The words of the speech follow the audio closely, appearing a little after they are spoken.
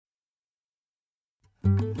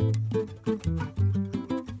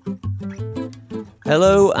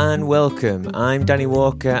Hello and welcome. I'm Danny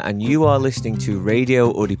Walker and you are listening to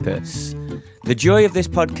Radio Oedipus. The joy of this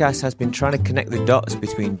podcast has been trying to connect the dots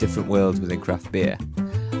between different worlds within craft beer.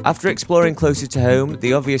 After exploring closer to home,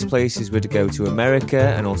 the obvious places were to go to America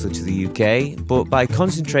and also to the UK, but by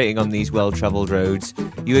concentrating on these well-travelled roads,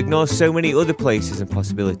 you ignore so many other places and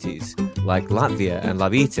possibilities, like Latvia and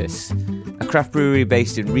Labitis, a craft brewery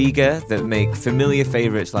based in Riga that make familiar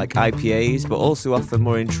favourites like IPAs, but also offer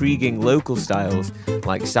more intriguing local styles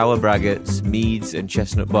like sour braggots, meads and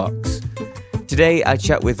chestnut bocks. Today I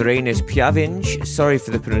chat with Reinis Pjaviņš, sorry for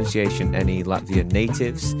the pronunciation any Latvian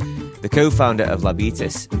natives, the co-founder of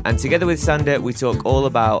Labitis, and together with Sander we talk all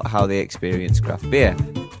about how they experience craft beer.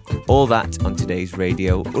 All that on today's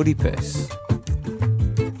Radio Oedipus.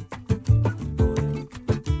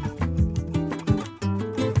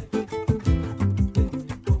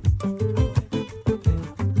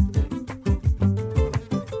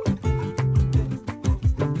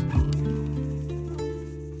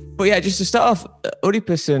 But yeah, just to start off,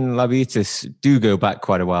 Oedipus and Labitis do go back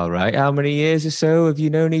quite a while, right? How many years or so have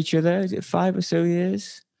you known each other? Is it 5 or so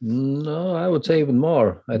years? No, I would say even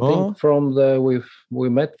more. I think from we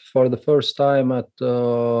met for the first time at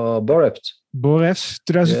Borevs. Borevs,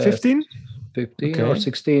 2015? 15 or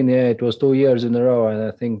 16, yeah. It was 2 years in a row, and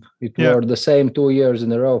I think it were the same 2 years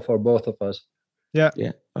in a row for both of us. Yeah.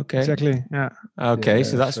 Okay. Exactly. Yeah. Okay, yeah,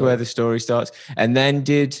 so that's where the story starts. And then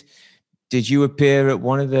did you appear at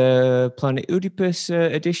one of the Planet Oedipus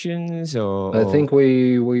editions, or? I think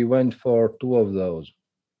we went for 2 of those.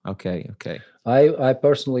 Okay. I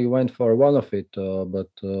personally went for one of it, but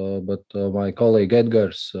my colleague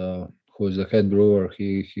Edgars, who is the head brewer,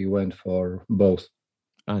 he went for both.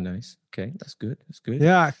 Oh, nice. Okay, that's good.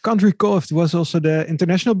 Yeah, I can't recall if it was also the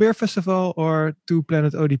International Beer Festival or 2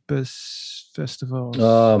 Planet Oedipus festivals.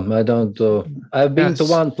 I don't. I've been to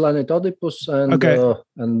one Planet Oedipus,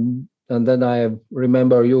 and then I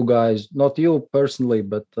remember you guys, not you personally,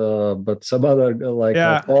 but some other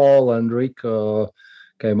Paul and Rick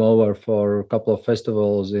came over for a couple of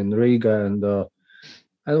festivals in Riga, and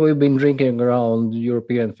we've been drinking around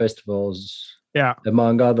European festivals,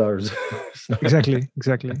 among others. Exactly.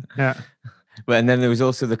 Yeah. But and then there was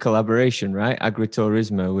also the collaboration, right?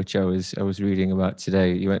 Agriturismo, which I was reading about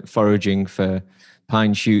today. You went foraging for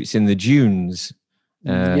pine shoots in the dunes.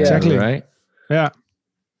 Exactly. Right? Yeah.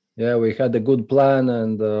 Yeah, we had a good plan,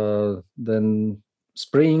 and then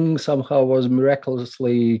spring somehow was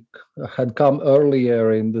miraculously had come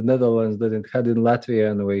earlier in the Netherlands than it had in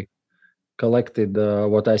Latvia, and we collected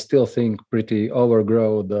what I still think pretty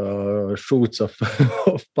overgrown shoots of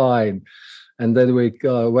pine, and then we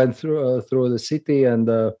went through the city, and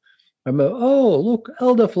I remember, look,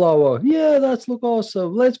 elderflower, yeah, that's look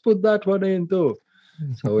awesome. Let's put that one in too.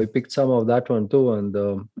 So we picked some of that one too, and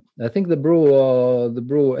I think the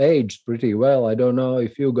brew aged pretty well. I don't know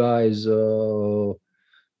if you guys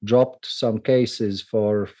dropped some cases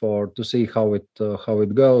for to see how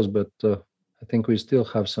it goes, but I think we still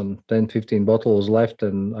have some 10-15 bottles left,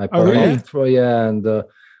 and I poured and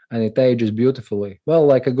it ages beautifully, well,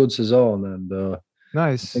 like a good saison. And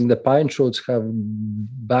nice. I think the pine shoots have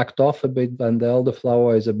backed off a bit, and the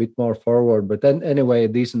elderflower is a bit more forward. But then anyway, a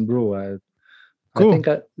decent brew. Cool. I think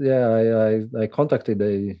I contacted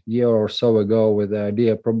a year or so ago with the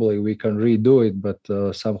idea probably we can redo it, but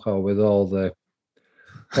somehow with all the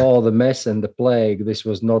mess and the plague, this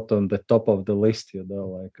was not on the top of the list,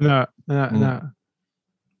 No,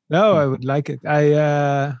 I would like it.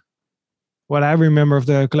 What I remember of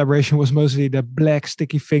the collaboration was mostly the black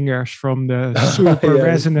sticky fingers from the super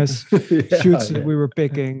resinous shoots that we were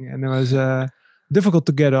picking, and it was difficult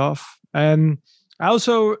to get off. And I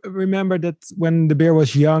also remember that when the beer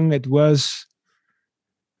was young, it was,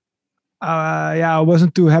 I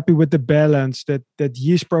wasn't too happy with the balance. That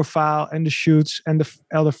yeast profile and the shoots and the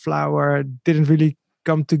elderflower didn't really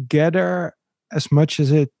come together as much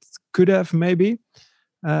as it could have, maybe.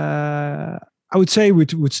 I would say we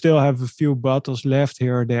would still have a few bottles left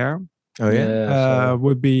here or there. Oh, yeah?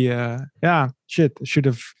 Would be, I should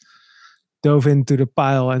have dove into the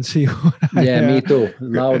pile and see what me too.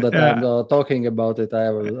 Now that I'm talking about it,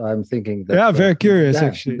 I'm thinking that very curious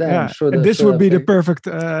actually. And this would be the perfect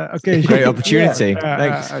occasion. Great opportunity.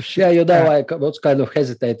 Thanks. I was kind of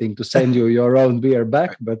hesitating to send you your own beer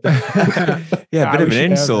back, but bit of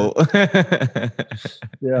an insult.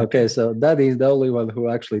 Okay, so that is the only one who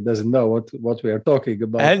actually doesn't know what we are talking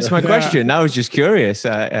about. Hence my question. I was just curious.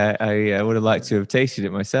 I would have liked to have tasted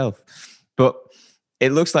it myself, but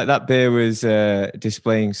it looks like that beer was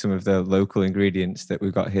displaying some of the local ingredients that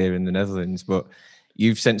we've got here in the Netherlands, but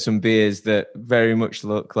you've sent some beers that very much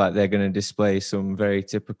look like they're going to display some very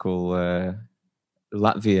typical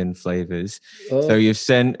Latvian flavors. So you've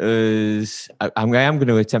sent us. I am going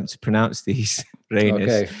to attempt to pronounce these, Rainis.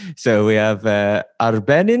 Okay. So we have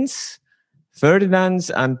Arbenins, Ferdinands,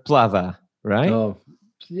 and Plava, right? Oh,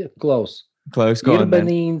 yeah, close. Close. Go on then.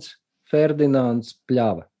 Arbenins, Ferdinands,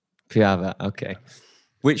 Pļava. Pļava. Okay.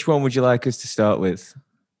 Which one would you like us to start with?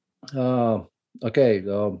 Okay.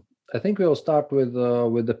 I think we'll start with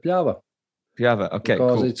the Pļava. Pļava. Okay.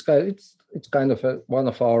 Because cool. it's kind of one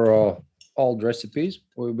of our old recipes.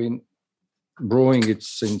 We've been brewing it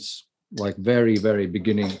since like very, very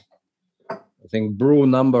beginning. I think brew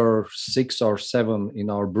number 6 or 7 in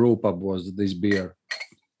our brew pub was this beer.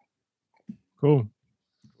 Cool.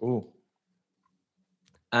 Cool.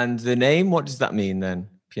 And the name, what does that mean then?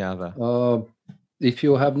 Pļava. If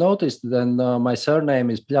you have noticed, then my surname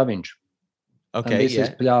is Pļaviņš. Okay. And this is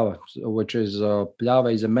Pļava, which is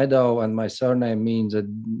Pļava is a meadow, and my surname means a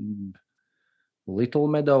little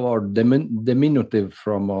meadow or diminutive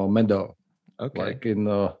from meadow. Okay. Like in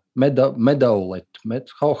meadowlet.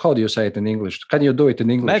 How do you say it in English? Can you do it in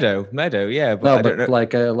English? Meadow, yeah. But no, I don't know.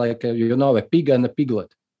 like a pig and a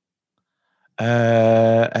piglet.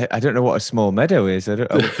 I don't know what a small meadow is. I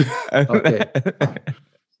don't. Okay.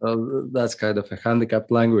 That's kind of a handicapped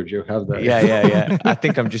language you have there. Yeah. I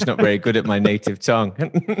think I'm just not very good at my native tongue.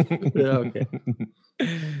 Yeah. Okay.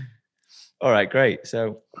 All right. Great.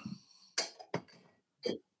 So,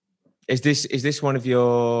 is this one of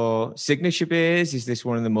your signature beers? Is this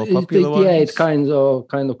one of the more popular ones? Yeah, it kind of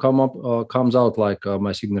comes out like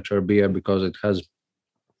my signature beer because it has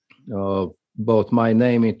both my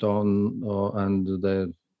name and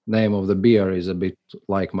the name of the beer is a bit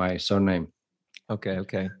like my surname.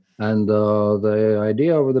 Okay. And the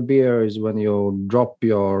idea of the beer is when you drop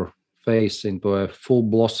your face into a full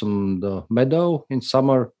blossomed meadow in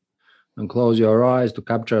summer and close your eyes to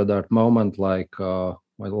capture that moment like a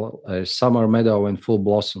summer meadow in full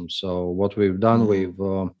blossom. So what we've done,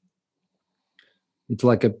 it's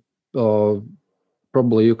like a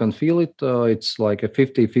probably you can feel it. It's like a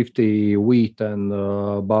 50-50 wheat and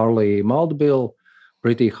barley malt bill,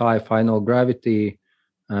 pretty high final gravity,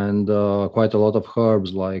 and quite a lot of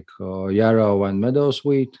herbs like yarrow and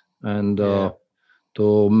meadowsweet. And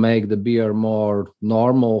to make the beer more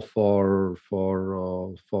normal for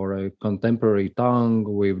a contemporary tongue,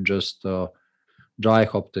 we've just dry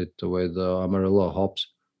hopped it with Amarillo hops.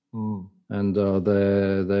 And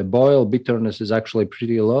the boil bitterness is actually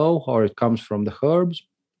pretty low, or it comes from the herbs.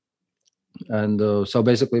 And so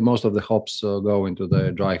basically most of the hops go into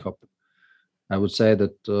the dry hop. I would say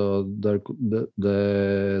that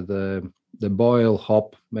the boil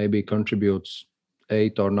hop maybe contributes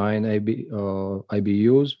 8 or 9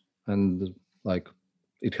 IBUs, and like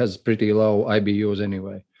it has pretty low IBUs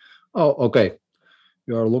anyway. Oh, okay.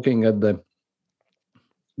 You are looking at the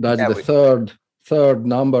third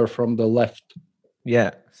number from the left.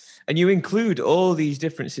 Yeah. And you include all these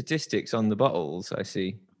different statistics on the bottles, I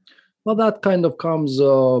see. Well, that kind of comes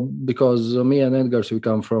because me and Edgars, we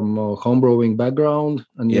come from a homebrewing background,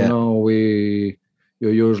 and you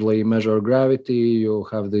usually measure gravity. You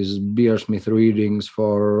have these beersmith readings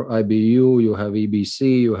for IBU, you have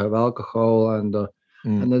EBC, you have alcohol, and at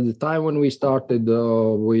the time when we started,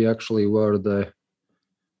 we actually were the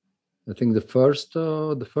first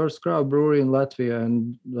craft brewery in Latvia,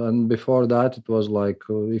 and before that it was like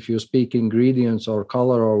if you speak ingredients or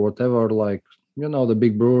color or whatever, like the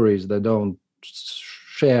big breweries, they don't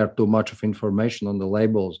share too much of information on the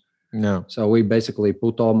labels. No. So we basically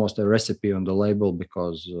put almost a recipe on the label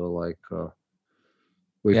because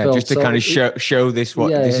we felt just to kind of show this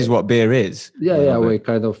is what beer is. Yeah. We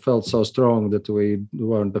kind of felt so strong that we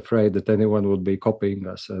weren't afraid that anyone would be copying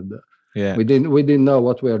us, and we didn't know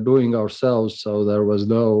what we are doing ourselves, so there was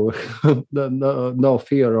no no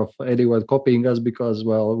fear of anyone copying us because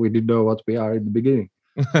we didn't know what we are in the beginning.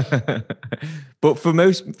 But for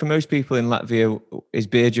most people in Latvia, is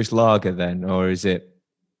beer just lager then, or is it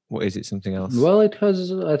something else? Well,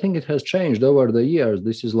 I think it has changed over the years.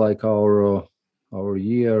 This is like our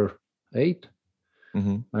year 8.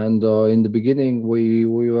 Mm-hmm. And in the beginning we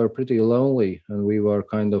were pretty lonely, and we were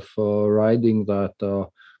kind of riding that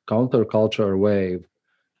counterculture wave.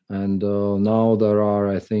 And now there are,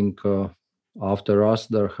 I think, after us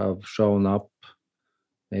there have shown up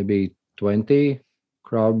maybe 20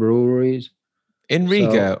 craft breweries. In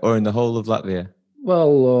Riga or in the whole of Latvia?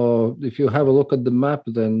 Well, if you have a look at the map,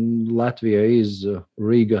 then Latvia is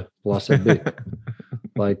Riga plus a bit.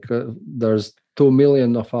 Like there's 2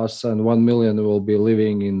 million of us, and 1 million will be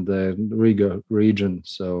living in the Riga region.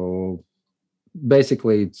 So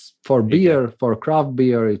basically it's for beer, for craft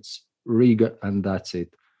beer, it's Riga and that's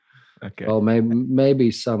it. Okay. Well, maybe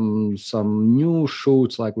some new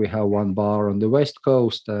shoots, like we have one bar on the West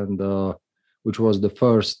Coast, and which was the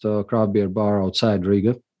first craft beer bar outside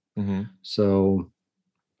Riga. Mm-hmm. So,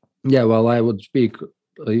 yeah, well, I would speak,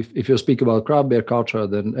 if you speak about craft beer culture,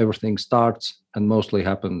 then everything starts and mostly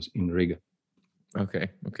happens in Riga. Okay.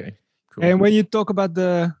 Cool. And when you talk about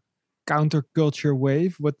the counterculture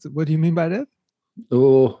wave, what do you mean by that?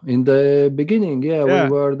 Oh, in the beginning, we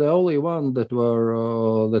were the only one that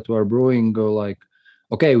were brewing like.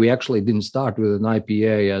 Okay, we actually didn't start with an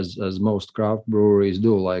IPA as most craft breweries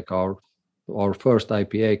do. Like our first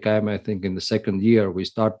IPA came, I think, in the second year. We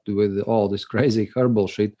started with all this crazy herbal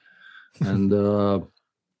shit, and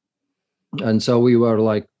and so we were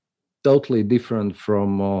like totally different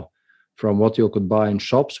from what you could buy in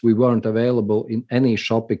shops. We weren't available in any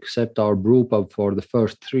shop except our brew pub for the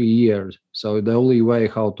first 3 years. So the only way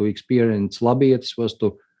how to experience Labiets was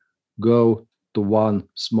to go to one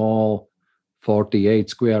small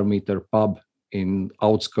 48 square meter pub in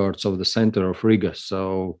outskirts of the center of Riga.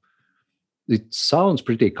 So it sounds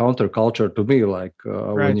pretty counterculture to me, like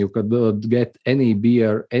Right. when you could get any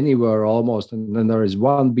beer anywhere almost, and then there is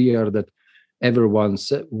one beer that everyone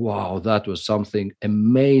said, wow, that was something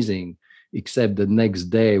amazing, except the next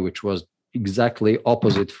day, which was exactly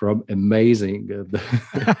opposite from amazing.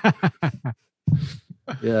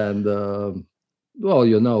 Yeah, and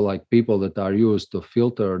well, like people that are used to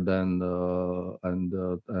filtered and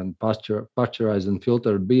pasteurized and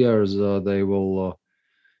filtered beers, they will.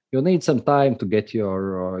 You need some time to get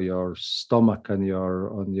your stomach and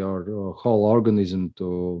your whole organism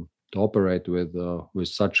to operate with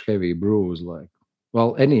such heavy brews. Like,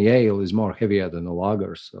 well, any ale is more heavier than a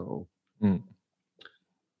lager, so. Mm.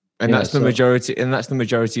 And that's the majority. And that's the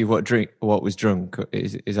majority of what was drunk.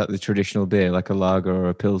 Is that the traditional beer, like a lager or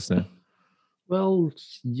a pilsner? Well,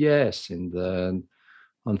 yes.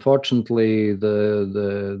 Unfortunately,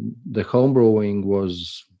 the home brewing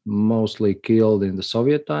was mostly killed in the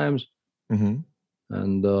Soviet times, mm-hmm.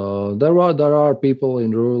 and there are people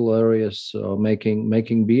in rural areas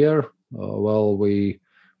making beer. Well, we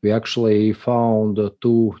actually found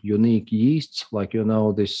two unique yeasts, like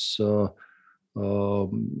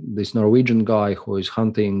this Norwegian guy who is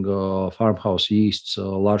hunting farmhouse yeasts,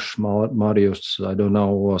 Lars Marius. I don't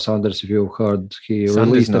know, Sanders, if you've heard, he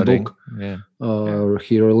released a book. Yeah.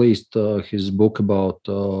 He released his book about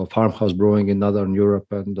farmhouse brewing in Northern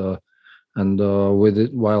Europe, and with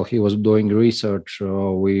it, while he was doing research,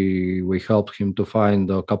 we helped him to find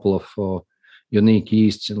a couple of unique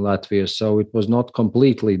yeasts in Latvia. So it was not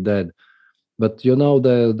completely dead, but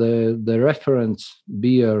the reference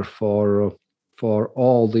beer for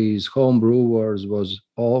all these home brewers was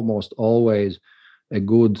almost always a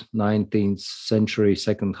good 19th century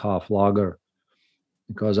second half lager.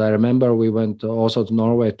 Because I remember we went also to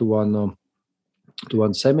Norway to one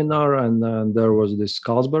seminar, and there was this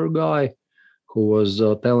Carlsberg guy who was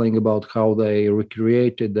telling about how they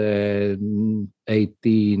recreated the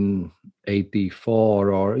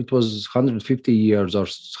 1884, or it was 150 years or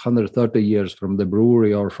 130 years from the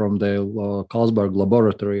brewery or from the Carlsberg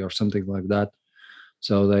laboratory or something like that.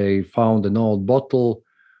 So they found an old bottle,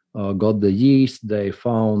 got the yeast, they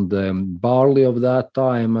found the barley of that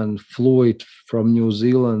time and flew it from New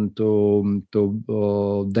Zealand to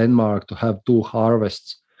Denmark to have two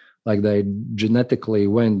harvests. Like they genetically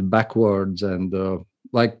went backwards and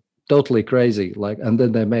like totally crazy. Like, and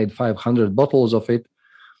then they made 500 bottles of it,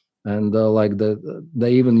 and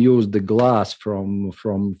they even used the glass from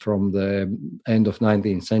the end of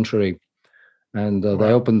 19th century. And Wow.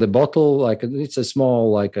 They opened the bottle, like it's a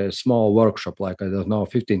small workshop, like I don't know,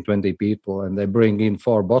 15, 20 people, and they bring in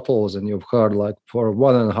 4 bottles, and you've heard like for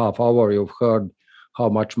 1.5 hours, you've heard how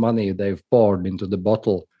much money they've poured into the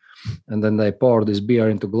bottle. And then they pour this beer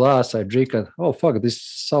into glass. I drink and oh fuck, this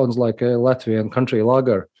sounds like a Latvian country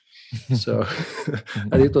lager. So,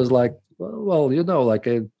 and it was like, well, like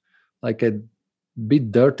a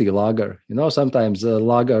bit dirty lager. Sometimes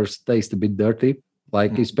lagers taste a bit dirty.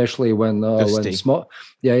 Like especially when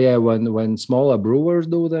smaller brewers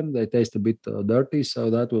do them, they taste a bit dirty. So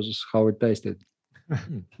that was how it tasted.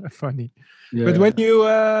 Funny. Yeah. But when you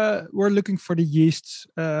were looking for the yeasts,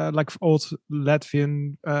 like old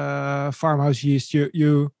Latvian farmhouse yeast,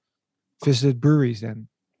 you visited breweries then?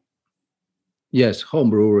 Yes, home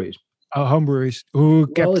breweries. Oh, home breweries who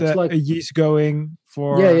kept like, a yeast going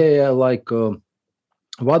for. Yeah. Like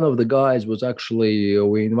one of the guys was actually,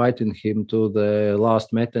 we invited him to the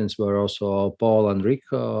last Meetings where also Paul and Rick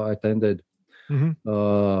attended.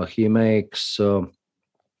 Mm-hmm. He makes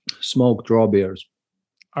smoked raw beers.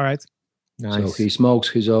 All right. Nice. So he smokes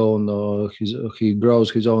his own. He grows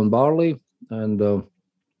his own barley, and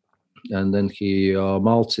then he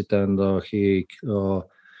malts it, and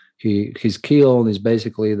his kiln is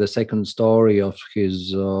basically the second story of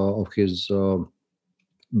his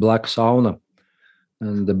black sauna.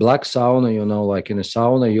 And the black sauna, like in a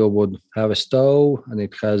sauna, you would have a stove, and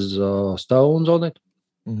it has stones on it,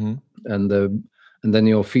 Mm-hmm. and then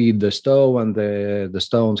you feed the stove, and the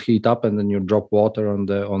stones heat up, and then you drop water on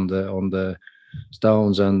the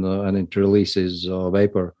stones, and it releases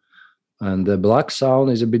vapor. And the black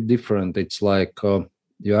sauna is a bit different. It's like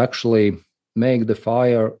you actually make the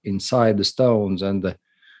fire inside the stones, and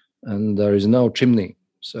there is no chimney,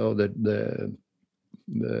 so that the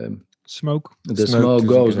Smoke smoke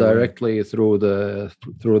goes directly through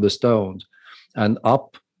the stones and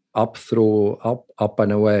up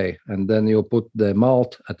and away. And then you put the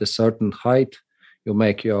malt at a certain height. You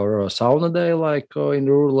make your sauna day, like in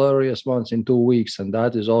rural areas, once in 2 weeks, and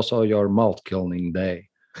that is also your malt kilning day.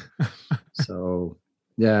 So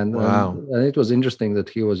yeah, wow. and it was interesting that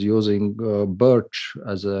he was using birch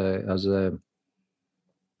as a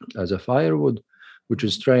firewood, which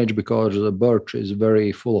is strange because the birch is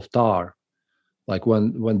very full of tar. Like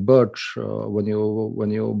when birch, when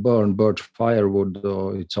you burn birch firewood,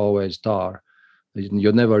 it's always tar.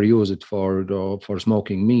 You never use it for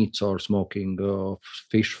smoking meats or smoking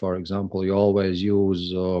fish, for example. You always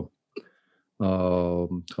use how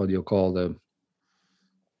do you call them?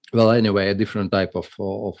 Well, anyway, a different type of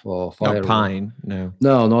firewood. Not pine, no.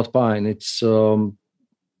 No, not pine. It's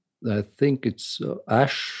I think it's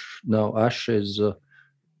ash. No, ash is.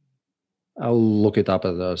 I'll look it up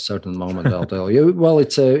at a certain moment. I'll tell you. Well,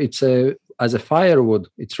 it's a as a firewood,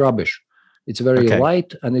 it's rubbish. It's very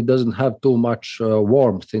light, and it doesn't have too much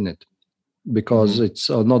warmth in it because it's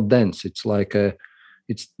not dense. It's like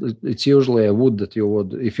it's usually a wood that you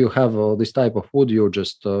would, if you have this type of wood, you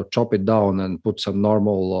just chop it down and put some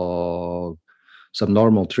normal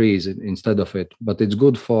trees instead of it. But it's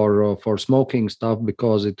good for smoking stuff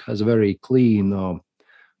because it has very clean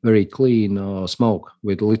smoke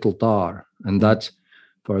with little tar. And that's,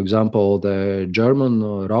 for example, the German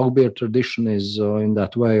Rauchbier tradition is in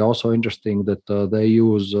that way also interesting, that they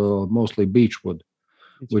use mostly beechwood,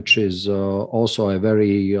 which is also a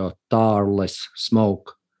very tarless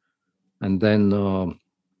smoke. And then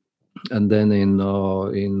in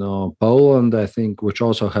Poland, I think, which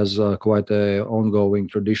also has quite a ongoing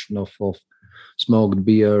tradition of smoked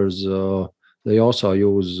beers, they also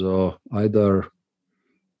use either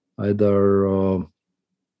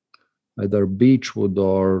beechwood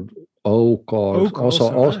or oak, or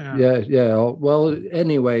also yeah. Well,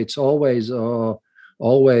 anyway, it's always a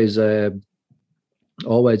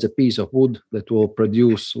piece of wood that will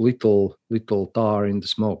produce little tar in the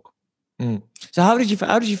smoke. So how did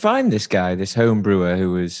you find this guy, this home brewer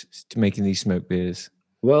who was making these smoke beers?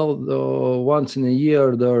 Well, once in a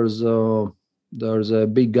year there's a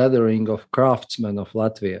big gathering of craftsmen of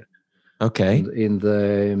Latvia. Okay. In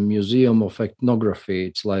the Museum of Ethnography.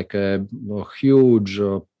 It's like a huge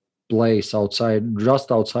place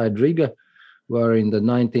just outside Riga, where in the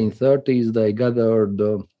 1930s they gathered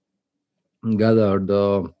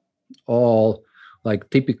all like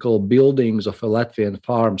typical buildings of a Latvian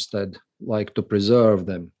farmstead, like to preserve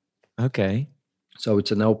them. Okay. So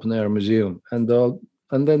it's an open air museum, and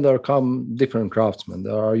then there come different craftsmen.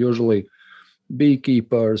 There are usually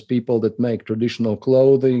beekeepers, people that make traditional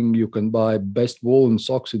clothing. You can buy best woolen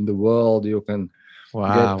socks in the world. You can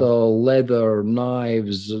get leather,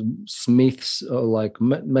 knives, smiths, like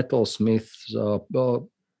metal smiths,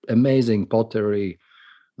 amazing pottery,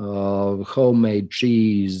 homemade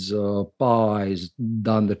cheese, pies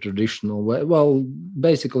done the traditional way. Well,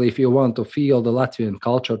 basically, if you want to feel the Latvian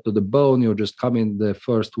culture to the bone, you just come in the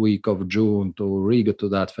first week of June to Riga to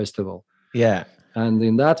that festival. Yeah. And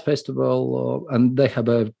in that festival, and they have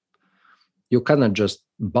you cannot just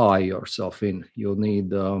buy yourself in. You need.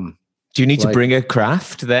 Do you need to bring a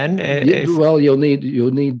craft then? Well, you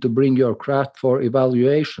need to bring your craft for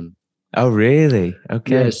evaluation. Oh, really?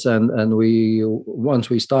 Okay. Yes, and we once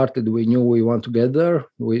we started, we knew we want to get there.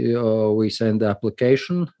 We sent the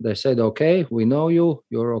application. They said, okay, we know you.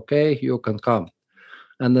 You're okay. You can come.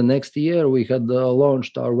 And the next year we had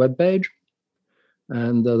launched our webpage.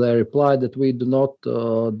 And they replied that we don't.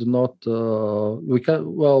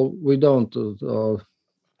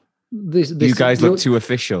 This you guys look too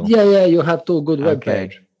official. Yeah, you have too good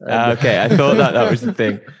webpage. Okay, I thought that was the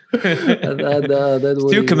thing. Then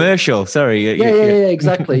it's too commercial. Sorry. Yeah,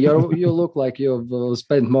 exactly. You look like you've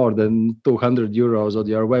spent more than 200 euros on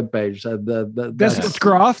your webpage. That's not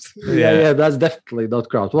craft. Yeah, that's definitely not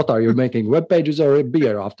craft. What are you making? Web pages or a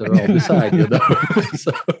beer after all? Beside,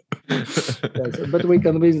 but we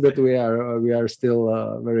convinced that we are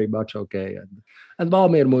still very much okay. And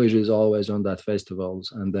Valmir Muj is always on that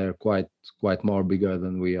festivals, and they're quite more bigger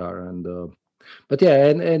than we are. And but yeah,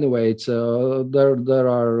 and anyway, it's there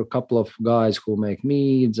are a couple of guys who make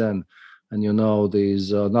meads and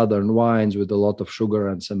these northern wines with a lot of sugar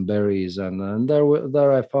and some berries, and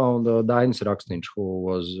there I found Dainis Raksniņš, who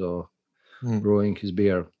was brewing his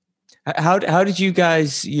beer. How did you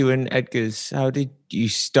guys, you and Edgars, how did you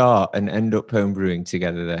start and end up home brewing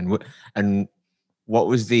together then? And what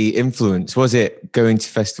was the influence? Was it going to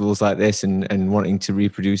festivals like this and wanting to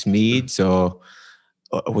reproduce meads, or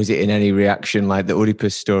was it in any reaction like the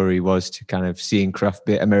Oedipus story was to kind of seeing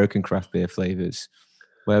American craft beer flavors?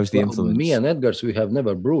 Where was the influence? Me and Edgars, we have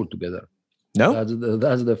never brewed together. No?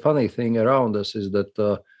 That's the funny thing around us, is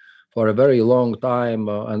that for a very long time,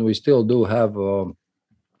 and we still do have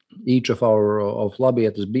each of our of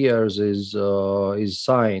Labiettas beers is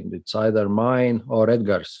signed. It's either mine or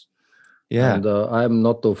Edgars. Yeah, and I'm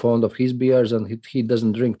not too fond of his beers, and he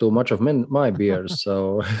doesn't drink too much of my beers.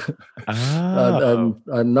 So,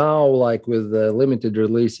 and now, like with the limited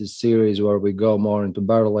releases series, where we go more into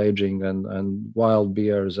barrel aging and wild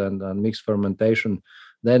beers and mixed fermentation,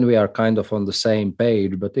 then we are kind of on the same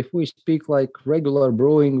page. But if we speak like regular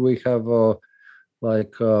brewing, we have how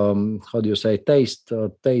do you say, taste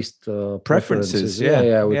preferences.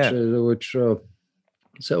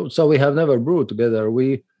 So we have never brewed together.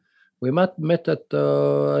 We met at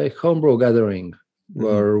a homebrew gathering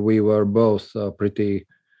where we were both pretty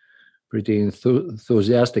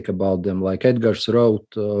enthusiastic about them. Like Edgars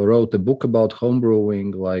wrote a book about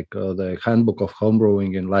homebrewing, like the handbook of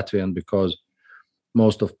homebrewing in Latvian, because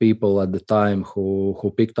most of people at the time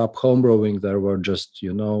who picked up homebrewing, there were just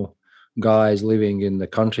guys living in the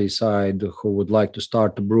countryside who would like to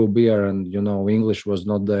start to brew beer, and English was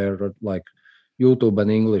not there, like YouTube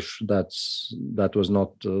and English, that was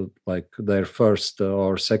not like their first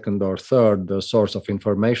or second or third source of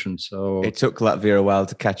information. So it took Latvia a while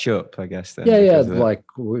to catch up, I guess. Then, like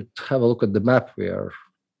we have a look at the map. We are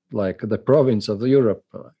like the province of Europe,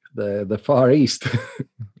 the Far East.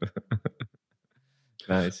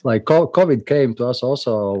 Nice. Like COVID came to us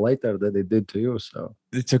also later than it did to you. So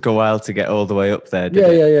it took a while to get all the way up there.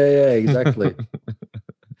 Yeah, exactly.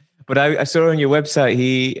 But I saw on your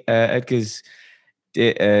website Edgars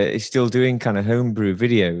is still doing kind of homebrew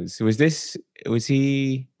videos. Was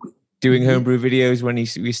he doing homebrew videos when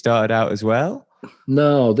we started out as well?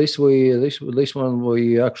 No, this one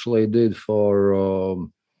we actually did for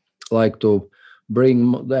like to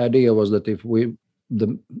bring. The idea was that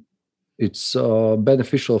it's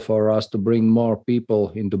beneficial for us to bring more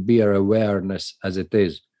people into beer awareness as it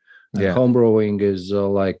is. And homebrewing is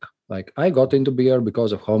like I got into beer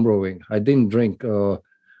because of homebrewing. I didn't drink.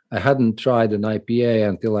 I hadn't tried an IPA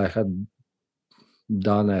until I had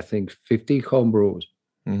done, I think, 50 homebrews.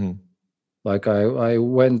 Mm-hmm. Like I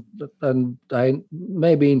went, and I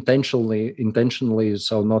maybe intentionally,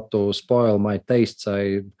 so not to spoil my tastes,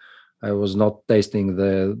 I was not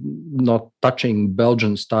touching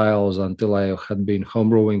Belgian styles until I had been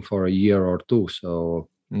homebrewing for a year or two. So,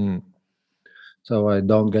 so I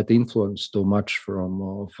don't get influenced too much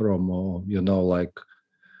from like.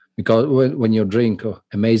 Because when you drink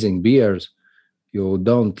amazing beers, you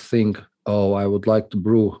don't think, oh, I would like to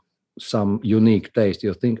brew some unique taste.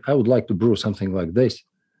 You think, I would like to brew something like this.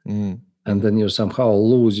 And then you somehow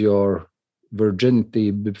lose your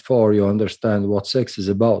virginity before you understand what sex is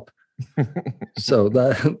about. So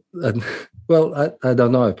I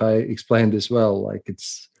don't know if I explained this well. Like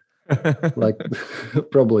it's like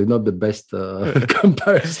probably not the best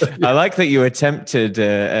comparison. I like that you attempted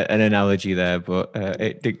an analogy there, but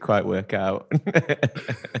it didn't quite work out.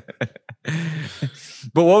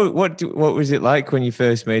 But what was it like when you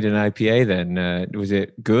first made an IPA then? Was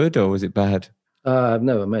it good or was it bad? I've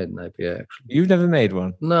never made an IPA, actually. You've never made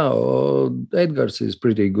one? No, Edgars is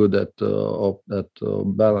pretty good at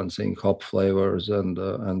balancing hop flavors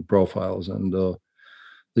and profiles, and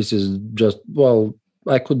this is just, well,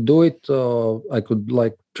 I could do it. I could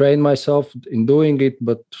like train myself in doing it,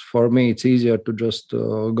 but for me, it's easier to just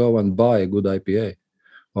go and buy a good IPA,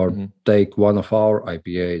 or take one of our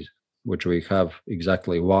IPAs, which we have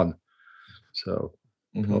exactly one. So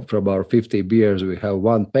from our 50 beers, we have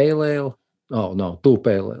one pale ale. Oh no, two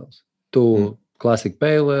pale ales, two classic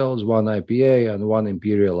pale ales, one IPA, and one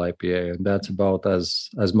imperial IPA, and that's about as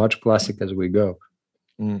much classic as we go.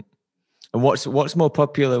 Mm. And what's more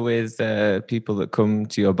popular with people that come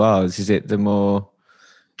to your bars? Is it the more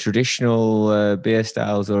traditional beer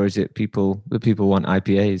styles, or is it people want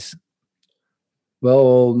IPAs?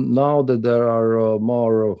 Well, now that there are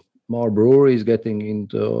more breweries getting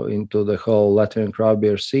into the whole Latvian craft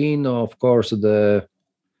beer scene, of course the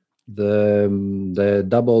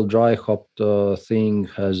double dry hopped thing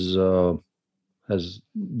has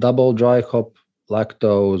double dry hop,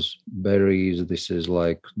 lactose, berries. This is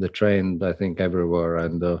like the trend, I think, everywhere,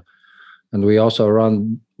 and we also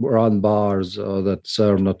run bars that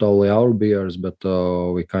serve not only our beers, but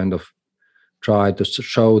we kind of try to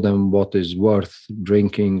show them what is worth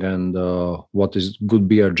drinking and what is good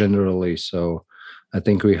beer generally. So I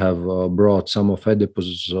think we have brought some of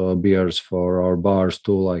Oedipus beers for our bars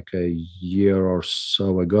too, like a year or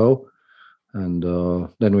so ago. And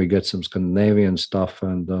then we get some Scandinavian stuff.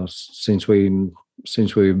 And since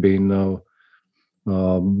we've been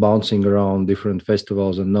bouncing around different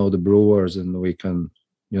festivals and know the brewers, and we can,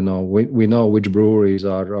 we know which breweries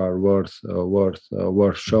are worth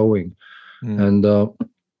showing. And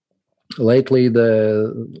lately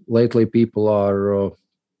people are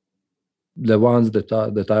the ones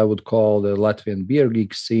that I would call the Latvian beer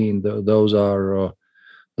geek scene. Those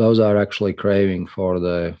are actually craving for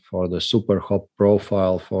the super hop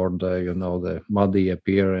profile, for the muddy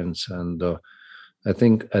appearance, and I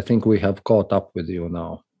think we have caught up with you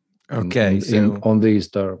now. Okay, on these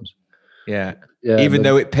terms. Yeah. Even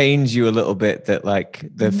though it pains you a little bit that like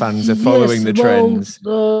the fans are following the trends.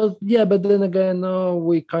 But then again,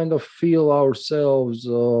 we kind of feel ourselves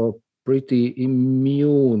pretty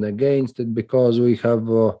immune against it, because we have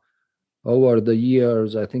over the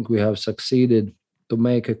years, I think we have succeeded to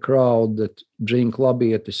make a crowd that drink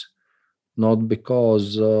Labietis, not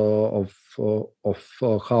because of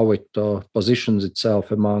how it positions itself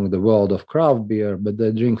among the world of craft beer, but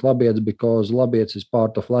they drink Labietis because Labietis is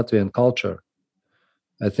part of Latvian culture.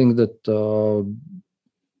 I think that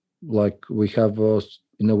we have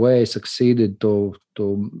in a way succeeded to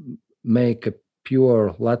make a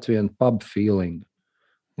pure Latvian pub feeling,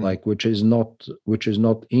 which is not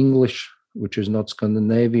English, which is not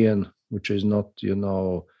Scandinavian, which is not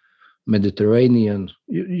Mediterranean.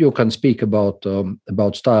 You can speak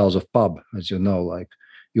about styles of pub, as you know. Like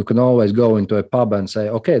you can always go into a pub and say,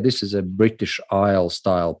 okay, this is a British Isle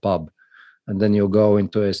style pub. And then you go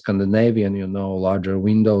into a Scandinavian, larger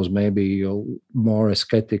windows, maybe more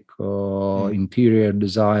aesthetic interior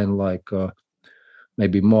design, like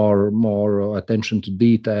maybe more attention to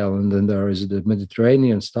detail. And then there is the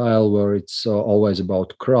Mediterranean style, where it's always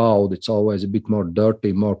about crowd. It's always a bit more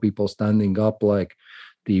dirty, more people standing up, like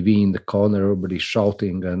TV in the corner, everybody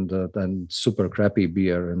shouting, and super crappy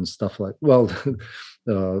beer and stuff like. Well,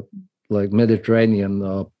 like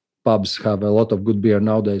Mediterranean. Pubs have a lot of good beer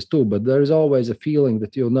nowadays too, but there is always a feeling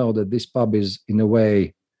that that this pub is in a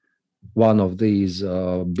way one of these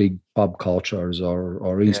big pub cultures,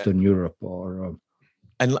 or Eastern Europe, or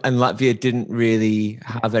and Latvia didn't really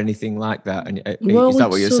have anything like that. And is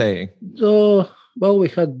that what you're saying? Well, we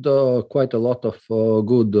had quite a lot of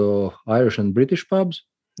good Irish and British pubs.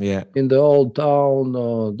 Yeah, in the old town.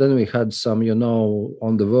 Then we had some,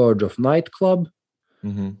 on the verge of nightclub.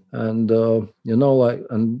 Mm-hmm. And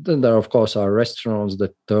and then there of course are restaurants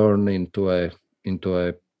that turn into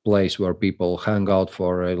a place where people hang out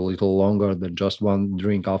for a little longer than just one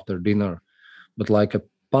drink after dinner, but like a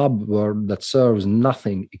pub that serves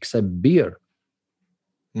nothing except beer.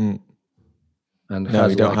 And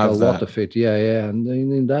has like a lot of it. And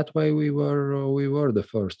in that way we were the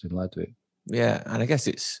first in Latvia. And I guess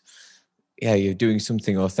it's you're doing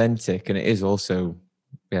something authentic, and it is also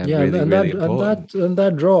really important. And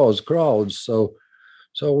that draws crowds. So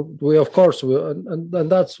we, of course, and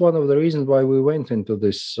that's one of the reasons why we went into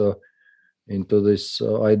this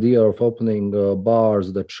idea of opening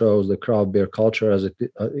bars that shows the craft beer culture as it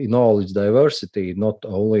in all its diversity, not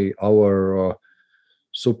only our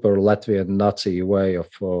super Latvian Nazi way of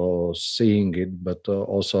seeing it, but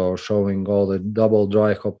also showing all the double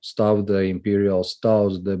dry hop stuff, the imperial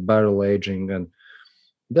stouts, the barrel aging, and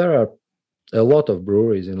there are a lot of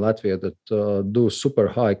breweries in Latvia that do super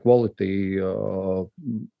high quality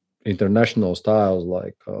international styles.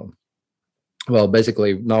 Like,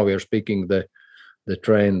 basically now we are speaking the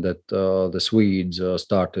trend that the Swedes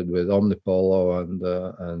started with Omnipollo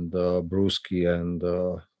and Brewski and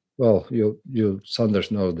well, you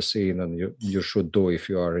Sanders know the scene, and you should do if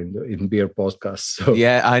you are in beer podcasts. So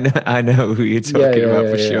Yeah, I know who you're talking about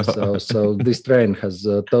for sure. So this train has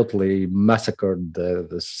totally massacred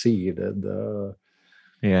the scene, and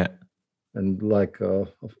yeah. and like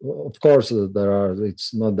of course there are.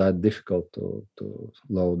 It's not that difficult to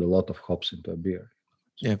load a lot of hops into a beer.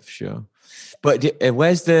 Yeah, for sure. But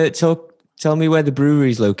where's tell me where the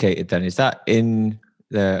brewery is located then. Is that in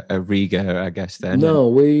the Riga, I guess then? No,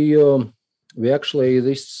 we actually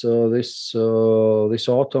this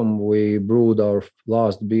autumn we brewed our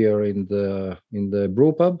last beer in the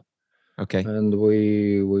brew pub. Okay. And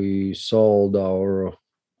we sold our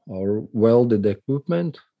welded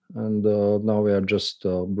equipment, and now we are just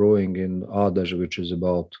brewing in Adage, which is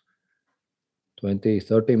about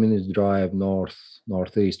 20-30 minutes drive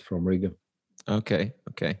northeast from Riga. Okay.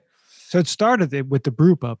 So it started with the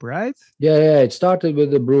brew pub, right? Yeah, it started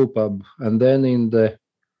with the brew pub, and then in the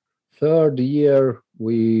third year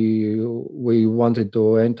we wanted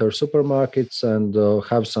to enter supermarkets and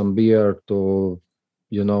have some beer to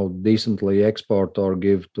decently export or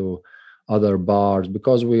give to other bars,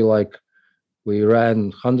 because we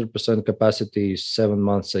ran 100% capacity 7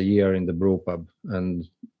 months a year in the brew pub. And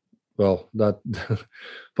well, that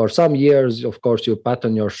for some years, of course, you pat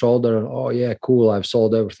on your shoulder and, oh yeah, cool, I've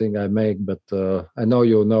sold everything I make. But I know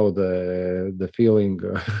the feeling.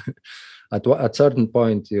 At certain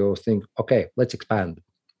point you think, okay, let's expand.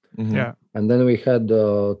 Mm-hmm. Yeah. And then we had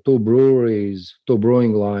two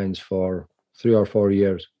brewing lines for 3 or 4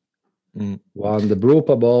 years. One, the brew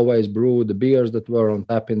pub always brewed the beers that were on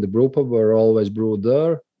tap in the brew pub were always brewed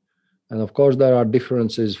there. And of course, there are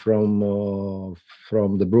differences from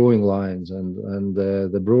the brewing lines, and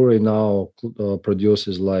the brewery now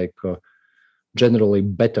produces generally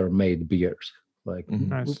better made beers. Like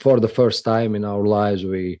Nice. for the first time in our lives,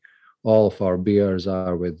 all of our beers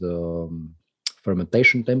are with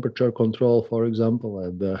fermentation temperature control, for example,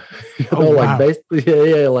 and wow.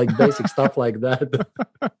 like basic stuff like that.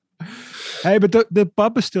 Hey, but the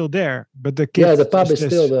pub is still there. But the the pub is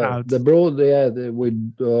still there. Out. The brew,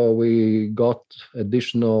 we got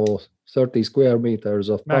additional 30 square meters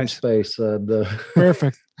of pub space. And,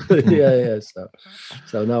 perfect. yeah.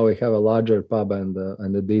 So now we have a larger pub and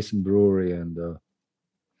a decent brewery. And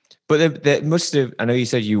but there must have. I know you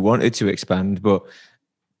said you wanted to expand, but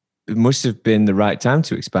it must have been the right time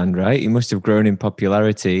to expand, right? You must have grown in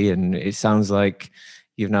popularity, and it sounds like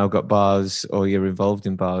you've now got bars, or you're involved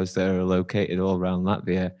in bars that are located all around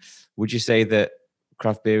Latvia. Would you say that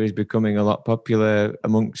craft beer is becoming a lot popular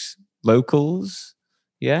amongst locals?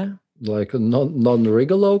 Yeah, like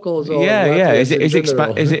non-Riga locals. Or yeah. Is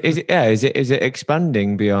it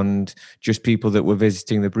expanding beyond just people that were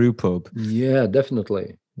visiting the brew pub? Yeah,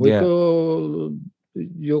 definitely. You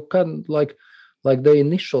can like the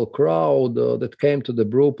initial crowd that came to the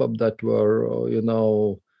brew pub that were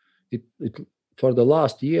it for the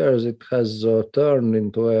last years it has turned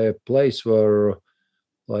into a place where,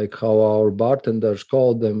 like how our bartenders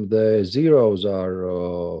call them, the zeros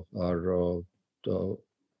are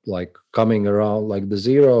like coming around. Like the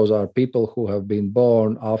zeros are people who have been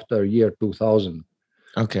born after year 2000.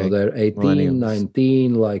 Okay. So they're 18,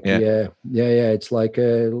 19, like yeah. It's like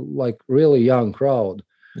a really young crowd.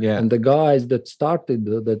 Yeah. And the guys that started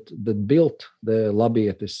that built the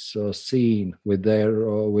Latvijas scene with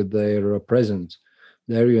their presence,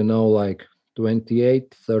 they're like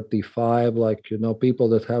 28, 35, like people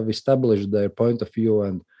that have established their point of view,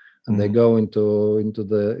 and they go into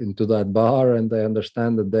that bar and they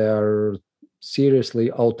understand that they are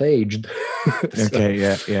seriously outaged. Okay,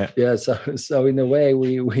 yeah. So in a way,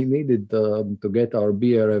 we needed to get our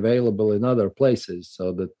beer available in other places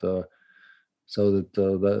so that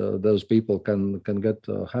those people can get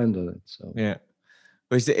a hand on it. So yeah.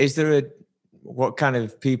 Is there what kind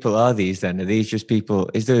of people are these then? Are these just people?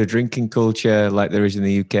 Is there a drinking culture like there is in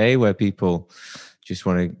the UK where people just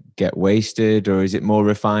want to get wasted, or is it more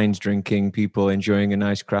refined drinking, people enjoying a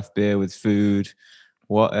nice craft beer with food?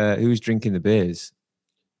 Who's drinking the beers?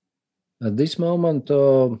 At this moment,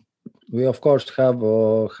 we of course have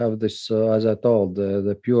this, as I told,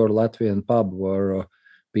 the pure Latvian pub where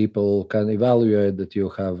people can evaluate that you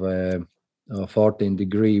have a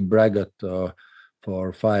 14-degree braggot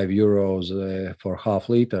for €5 for half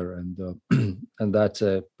liter, and and that's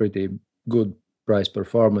a pretty good price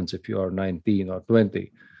performance if you are 19 or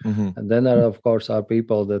 20. Mm-hmm. And then there, of course, are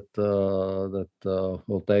people that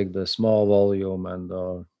will take the small volume and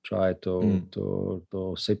try to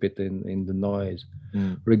sip it in the noise.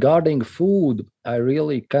 Regarding food, I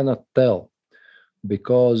really cannot tell,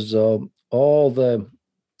 because all the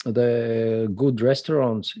the good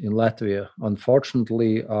restaurants in Latvia,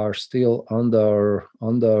 unfortunately, are still under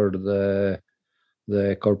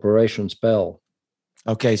the corporation spell.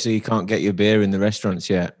 Okay, so you can't get your beer in the restaurants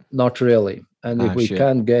yet? Not really. And if we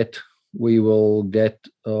can get, we will get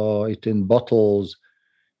it in bottles.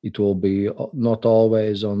 It will be not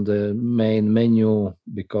always on the main menu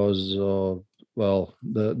because,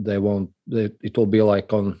 they won't. It will be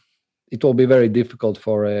like on. It will be very difficult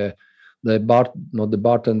for not the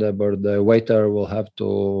bartender, but the waiter will have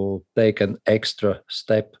to take an extra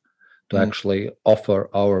step to actually offer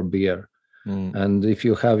our beer. And if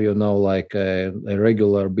you have, like a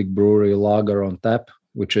regular big brewery lager on tap,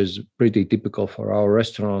 which is pretty typical for our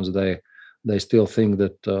restaurants, they still think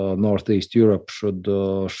that Northeast Europe should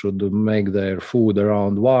make their food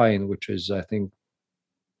around wine, which is, I think,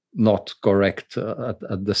 not correct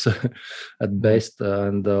at best.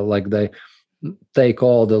 And like they take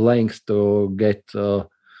all the lengths to get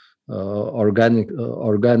organic.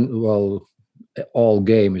 All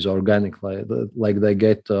game is organic. Like they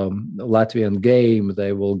get Latvian game,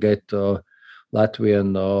 they will get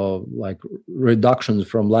Latvian like reductions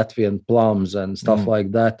from Latvian plums and stuff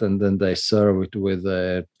like that, and then they serve it with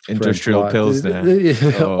a industrial pilsner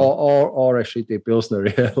or a shitty pilsner.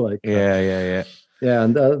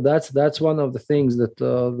 And that's one of the things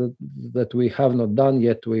that we have not done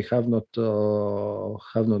yet. We have not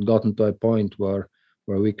gotten to a point where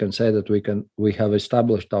we can say that we have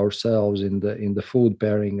established ourselves in the food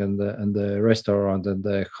pairing and the restaurant and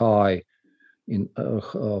the high in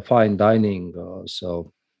fine dining.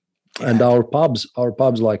 And our pubs,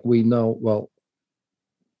 like we know, well,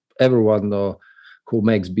 everyone who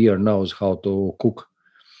makes beer knows how to cook,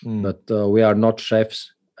 but we are not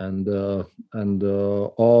chefs, and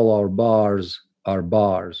all our bars are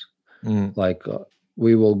bars. Like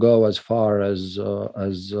we will go as far as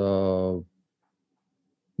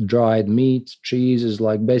dried meats, cheeses,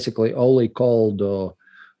 like basically only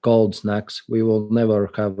cold snacks. We will never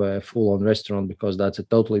have a full-on restaurant because that's a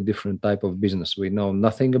totally different type of business. We know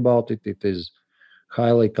nothing about it. It is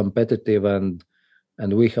highly competitive, and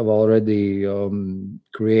we have already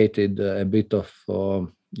created a bit of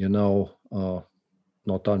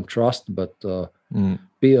not untrust, but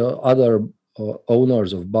other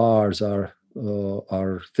owners of bars are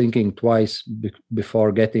thinking twice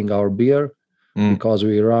before getting our beer. Because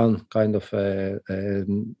we run kind of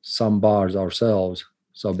some bars ourselves,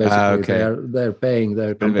 so basically they're paying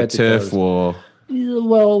their competitors. A turf war.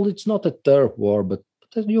 Well, it's not a turf war, but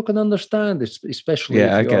you can understand, especially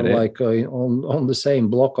if you are like on the same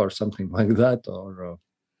block or something like that. Or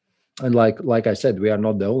and like I said, we are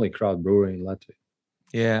not the only craft brewery in Latvia.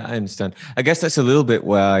 Yeah, I understand. I guess that's a little bit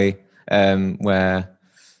where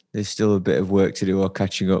there's still a bit of work to do or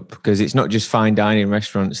catching up, because it's not just fine dining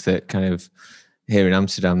restaurants that kind of here in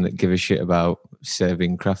Amsterdam that give a shit about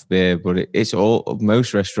serving craft beer, but it's all,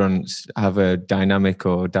 most restaurants have a dynamic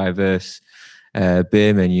or diverse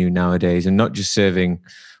beer menu nowadays, and not just serving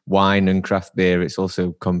wine and craft beer, it's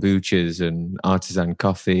also kombuchas and artisan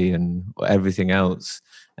coffee and everything else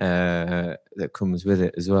that comes with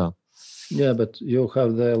it as well. Yeah, but you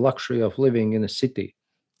have the luxury of living in a city.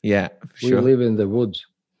 Yeah, sure. We live in the woods.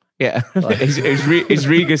 Yeah. Is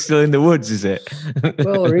Riga still in the woods, is it?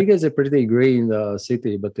 Well, Riga is a pretty green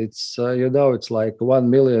city, but it's, it's like 1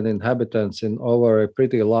 million inhabitants in over a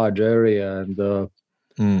pretty large area. And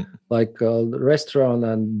like restaurant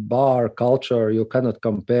and bar culture, you cannot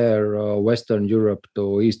compare Western Europe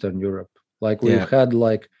to Eastern Europe. Like we've had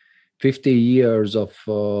like 50 years of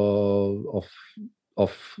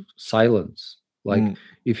silence. Like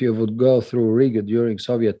if you would go through Riga during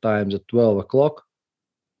Soviet times at 12 o'clock,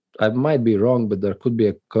 I might be wrong, but there could be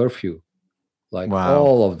a curfew, like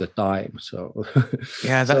all of the time. So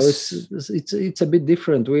yeah, that's so it's a bit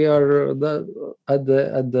different. We are at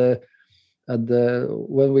the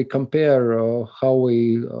when we compare how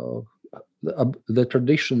we the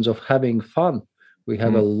traditions of having fun, we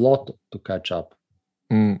have a lot to catch up.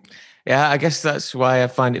 Yeah, I guess that's why I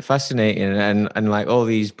find it fascinating, and like all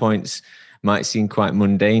these points might seem quite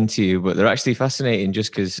mundane to you, but they're actually fascinating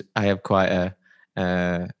just because I have quite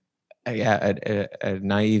a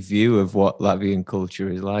naive view of what Latvian culture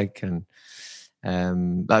is like, and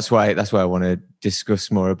that's why I want to discuss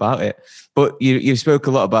more about it. But you spoke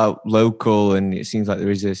a lot about local, and it seems like there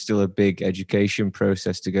is still a big education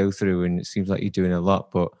process to go through, and it seems like you're doing a lot.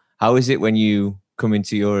 But how is it when you come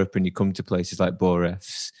into Europe and you come to places like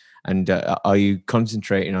Borefs, and are you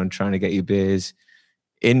concentrating on trying to get your beers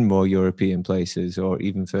in more European places or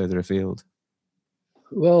even further afield?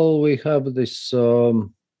 Well, we have this.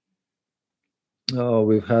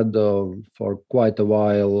 We've had for quite a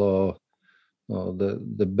while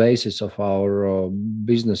the basis of our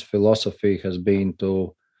business philosophy has been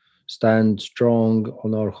to stand strong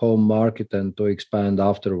on our home market and to expand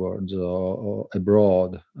afterwards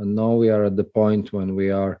abroad. And now we are at the point when we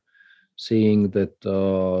are seeing that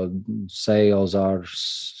sales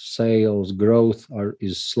growth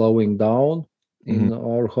is slowing down in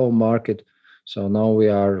our home market. So now we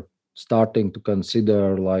are starting to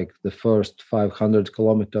consider like the first 500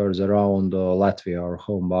 kilometers around Latvia, our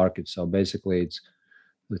home market. So basically it's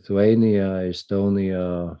Lithuania,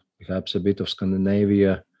 Estonia, perhaps a bit of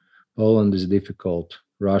Scandinavia. Poland is difficult.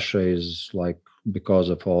 Russia is like, because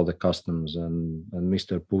of all the customs and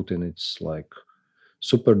Mr. Putin, it's like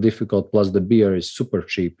super difficult. Plus the beer is super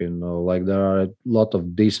cheap, like there are a lot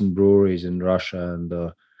of decent breweries in Russia,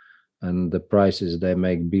 and the prices they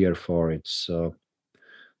make beer for, it's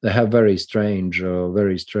they have very strange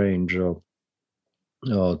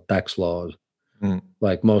tax laws.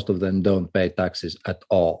 Like most of them don't pay taxes at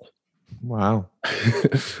all. Wow.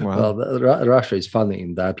 Well, Russia is funny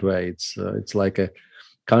in that way. It's like a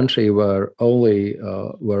country where only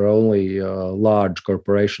large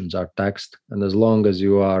corporations are taxed, and as long as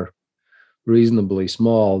you are reasonably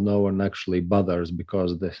small, no one actually bothers,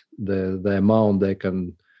 because the amount they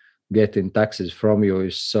can get in taxes from you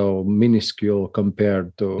is so minuscule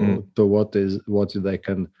compared to what they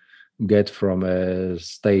can get from a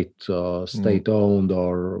state-owned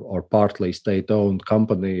or partly state-owned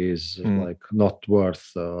company is like not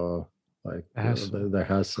worth the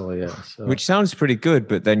hassle. Yeah. So. Which sounds pretty good,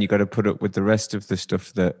 but then you got to put up with the rest of the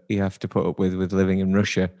stuff that you have to put up with living in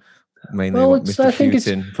Russia. Mainly what Mr.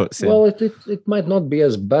 Putin puts in. Well, it might not be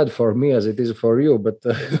as bad for me as it is for you, but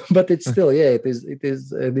it's still, yeah, it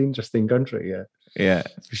is an interesting country. Yeah. Yeah,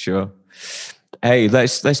 for sure. Hey,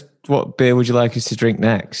 let's. What beer would you like us to drink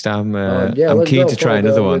next? I'm keen to try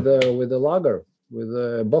another one with the lager, with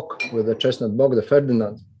the bock, with the chestnut bock, the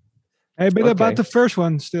Ferdinand. Hey, but about the first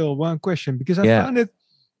one, still one question, because I found it.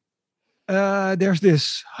 There's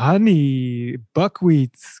this honey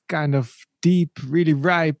buckwheat kind of deep, really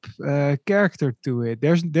ripe character to it.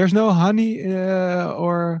 There's no honey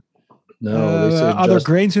or other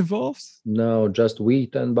grains involved. No, just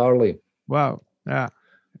wheat and barley. Wow. Yeah.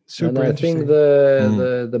 Super and I think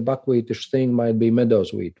the buckwheatish thing might be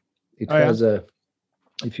meadows wheat. It has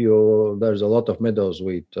there's a lot of meadows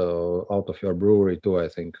wheat out of your brewery too, I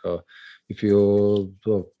think. If you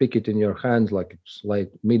pick it in your hands, like it's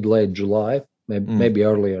like mid-late July, maybe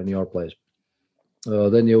earlier in your place,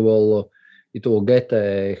 then it will get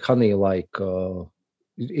a honey like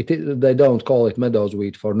they don't call it meadows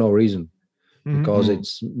wheat for no reason. Because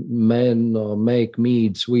it's men make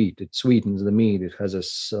mead sweet. It sweetens the mead. It has a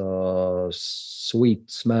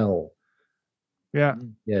sweet smell. Yeah.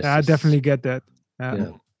 Yes. I definitely get that.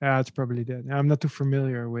 Yeah, it's probably that. I'm not too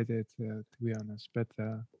familiar with it, to be honest. But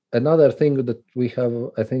another thing that we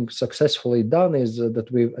have, I think, successfully done is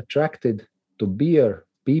that we've attracted to beer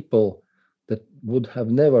people that would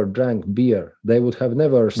have never drank beer. They would have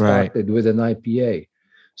never started with an IPA.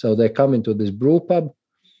 So they come into this brew pub,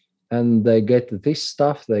 and they get this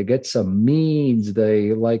stuff, they get some meads,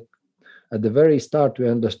 they like, at the very start, we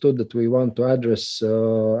understood that we want to address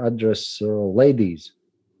ladies.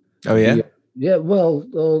 Oh, yeah? Yeah, well,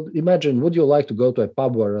 imagine, would you like to go to a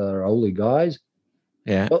pub where there are only guys?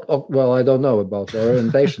 Yeah. Well, I don't know about your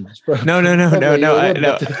orientation. No.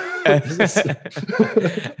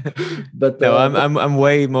 But no, I'm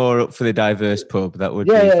way more up for the diverse pub. That would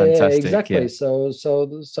be fantastic. Yeah, exactly. Yeah. So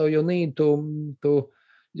you need to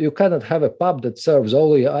you cannot have a pub that serves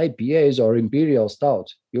only IPAs or imperial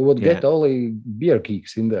stouts. You would get only beer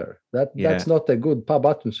geeks in there. That's not a good pub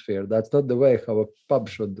atmosphere. That's not the way how a pub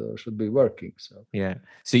should be working. So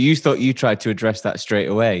So you thought you tried to address that straight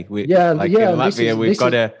away? In Latvia,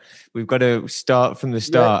 we've got to start from the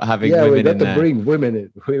start having women in there. We got to bring women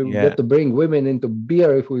in. We got to bring women into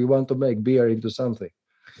beer if we want to make beer into something.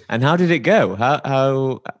 And how did it go?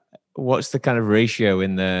 How what's the kind of ratio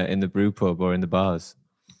in the brew pub or in the bars?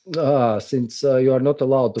 Since you are not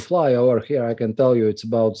allowed to fly over here, I can tell you it's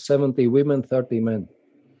about 70 women, 30 men.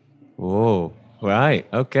 Oh, right.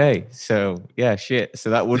 Okay. So So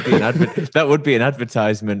that would be that would be an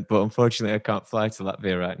advertisement, but unfortunately I can't fly to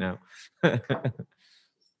Latvia right now.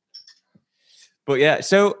 But yeah,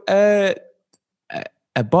 so a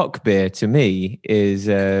bock beer to me is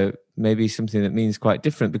maybe something that means quite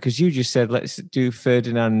different, because you just said let's do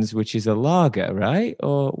Ferdinand's, which is a lager, right?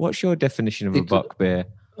 Or what's your definition of a bock beer?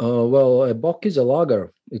 Well, a bock is a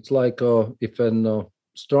lager. It's like if a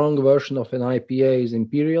strong version of an IPA is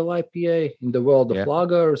Imperial IPA in the world of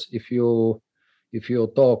lagers. If you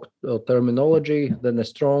talk terminology, then a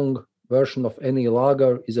strong version of any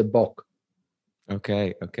lager is a bock.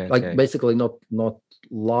 Okay. Like basically not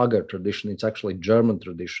lager tradition. It's actually German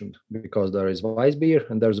tradition, because there is Weissbier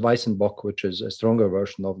and there's Weissenbock, which is a stronger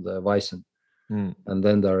version of the Weissen. And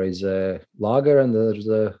then there is a lager and there's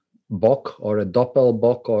a bock or a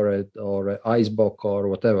doppelbock or a Eisbock or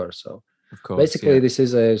whatever. So of course, basically this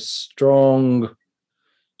is a strong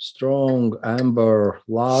amber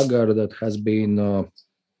lager that has been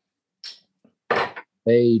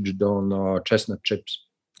aged on chestnut chips.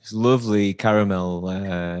 It's lovely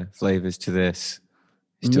caramel flavors to this.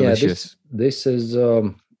 It's delicious. This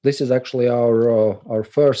is actually our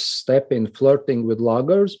first step in flirting with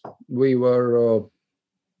lagers. We were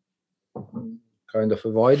kind of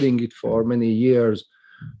avoiding it for many years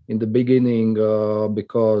in the beginning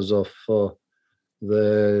because of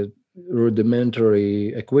the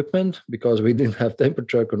rudimentary equipment, because we didn't have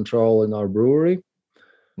temperature control in our brewery.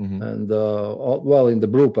 And in the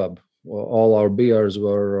brew pub, all our beers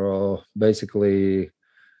were basically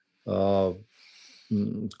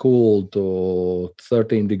cooled to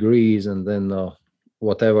 13 degrees, and then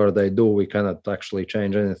whatever they do, we cannot actually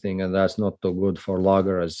change anything, and that's not too good for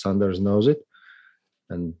lager, as Sanders knows it.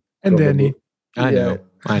 And Danny, I know.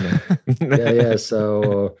 yeah.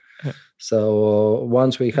 So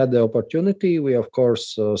once we had the opportunity, we of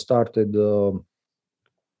course started to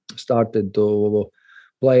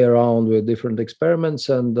play around with different experiments,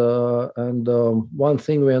 and one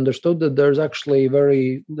thing we understood, that there's actually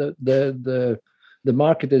the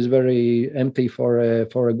market is very empty for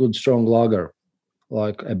a good strong lager,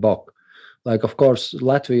 like a bock. Like, of course,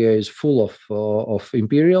 Latvia is full of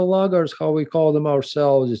imperial lagers, how we call them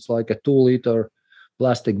ourselves. It's like a 2-liter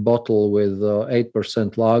plastic bottle with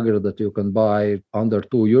 8% lager that you can buy under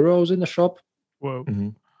 €2 in a shop. Whoa.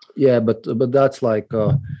 Yeah, but that's like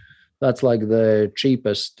the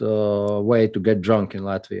cheapest way to get drunk in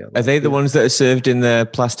Latvia. Are they the ones that are served in the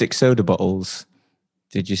plastic soda bottles?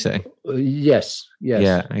 Did you say? Yes.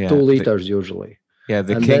 Yeah. 2 liters usually. Yeah,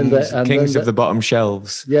 the kings of the bottom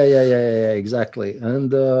shelves. Yeah, exactly.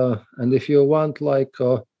 And if you want like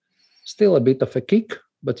still a bit of a kick,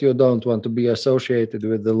 but you don't want to be associated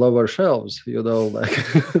with the lower shelves, like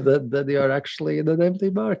that you are actually in an empty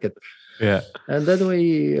market. Yeah. And then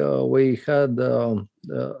we had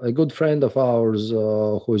a good friend of ours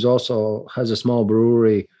who also has a small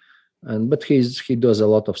brewery, but he does a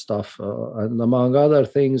lot of stuff, and among other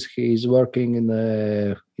things, he's working in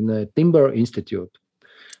a timber institute.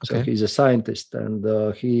 So he's a scientist, and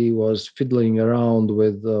he was fiddling around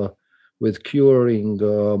with curing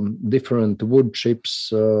different wood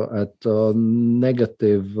chips at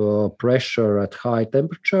negative pressure at high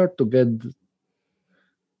temperature to get.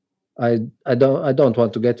 I don't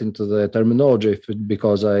want to get into the terminology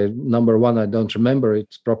because number one, I don't remember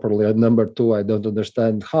it properly, and number two, I don't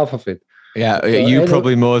understand half of it. Yeah, you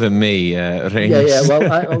probably more than me, Reynolds. Yeah.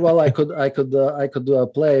 Well, I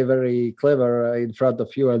could play very clever in front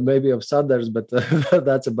of you and maybe of Sanders, but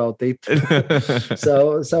that's about it.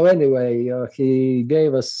 So anyway, he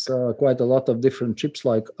gave us quite a lot of different chips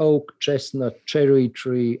like oak, chestnut, cherry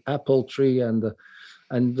tree, apple tree, and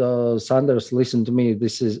Sanders, listen to me.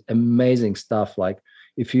 This is amazing stuff. Like,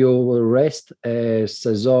 if you rest a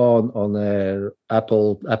saison on a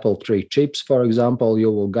apple tree chips, for example,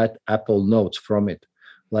 you will get apple notes from it.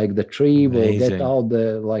 Like, the tree will get out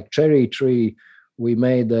like cherry tree. We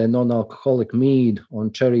made a non-alcoholic mead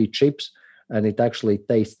on cherry chips, and it actually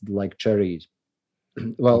tasted like cherries.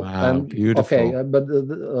 Well, wow, beautiful. Okay, but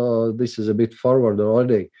this is a bit forward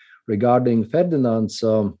already regarding Ferdinand's.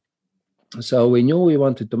 So we knew we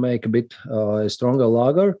wanted to make a bit a stronger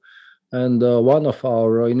lager, and one of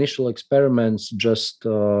our initial experiments just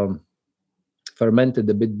fermented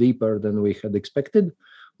a bit deeper than we had expected.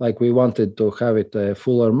 Like, we wanted to have it a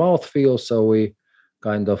fuller mouthfeel, so we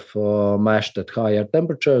kind of mashed at higher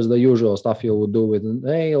temperatures, the usual stuff you would do with an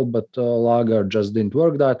ale, but lager just didn't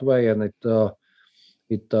work that way, and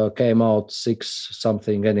it came out 6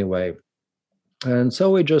 something anyway. And so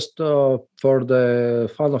we just, for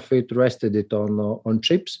the fun of it, rested it on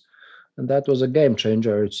chips, and that was a game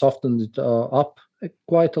changer. It softened it up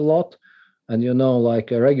quite a lot, and like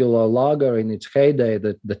a regular lager in its heyday,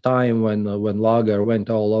 the time when lager went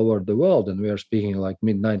all over the world, and we are speaking like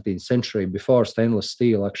mid-19th century, before stainless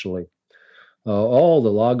steel actually. All the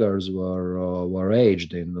lagers were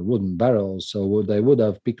aged in wooden barrels, so they would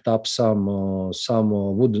have picked up some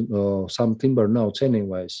timber notes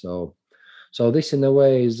anyway. So this, in a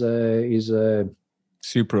way, is a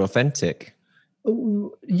super authentic.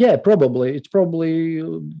 Yeah, probably. It's probably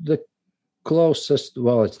closest.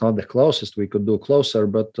 Well, it's not the closest. We could do closer,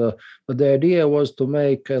 but the idea was to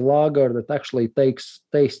make a lager that actually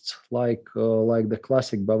tastes like the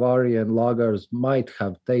classic Bavarian lagers might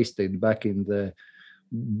have tasted back in the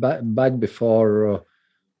back before.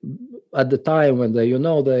 At the time when the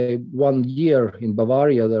 1 year in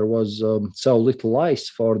Bavaria there was so little ice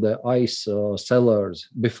for the ice cellars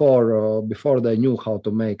before they knew how to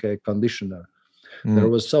make a conditioner. There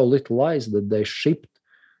was so little ice that they shipped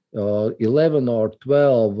 11 or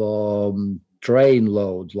 12 train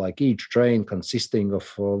loads, like each train consisting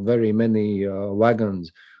of very many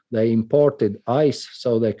wagons. They imported ice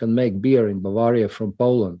so they can make beer in Bavaria from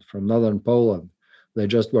Poland, from northern Poland. They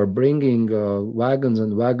just were bringing wagons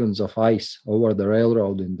and wagons of ice over the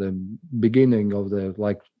railroad in the beginning of the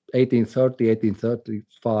 1830,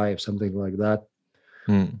 1835, something like that.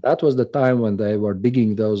 That was the time when they were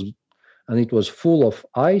digging those, and it was full of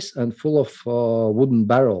ice and full of wooden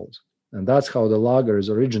barrels. And that's how the lager is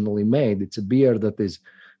originally made. It's a beer that is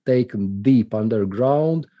taken deep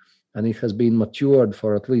underground, and it has been matured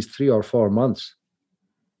for at least 3 or 4 months.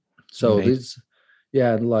 So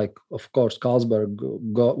and of course, Carlsberg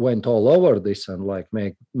went all over this and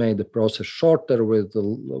made the process shorter with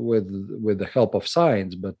the help of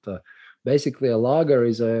science. But basically, a lager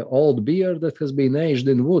is an old beer that has been aged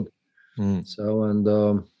in wood. So and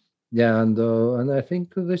I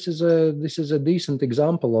think this is a decent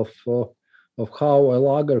example of how a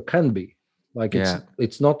lager can be.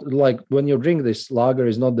 It's not like when you drink this, lager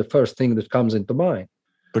is not the first thing that comes into mind.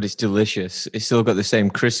 But it's delicious. It's still got the same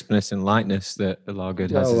crispness and lightness that a lager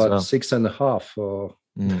has as well. 6.5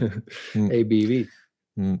 ABV.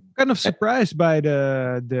 Kind of surprised by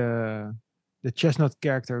the chestnut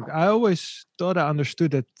character. I always thought I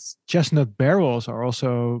understood that chestnut barrels are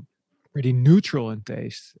also pretty neutral in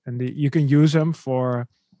taste, and you can use them for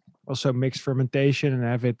also mixed fermentation and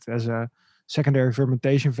have it as a secondary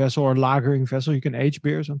fermentation vessel or lagering vessel. You can age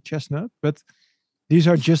beers on chestnut, but these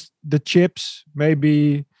are just the chips,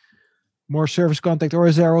 maybe more surface contact, or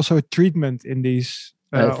is there also a treatment in these,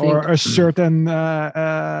 or a certain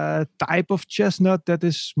type of chestnut that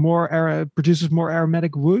is produces more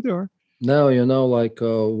aromatic wood? Or no,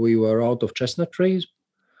 we were out of chestnut trees,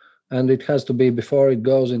 and it has to be, before it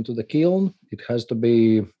goes into the kiln, it has to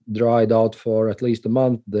be dried out for at least a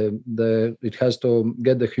month. It has to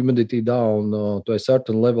get the humidity down to a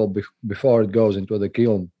certain level before it goes into the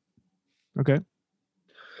kiln. Okay.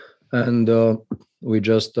 And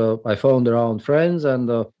I phoned around friends, and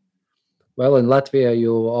in Latvia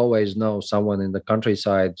you always know someone in the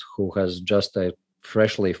countryside who has just a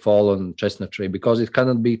freshly fallen chestnut tree, because it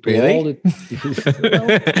cannot be too old.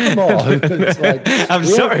 Come on. I'm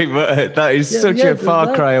sorry, but that is such a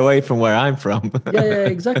far cry away from where I'm from.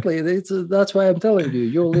 Exactly. That's why I'm telling you.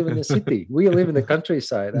 You live in a city. We live in the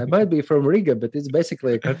countryside. I might be from Riga, but it's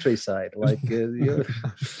basically a countryside. You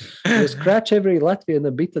scratch every Latvian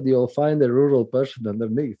a bit, and you'll find a rural person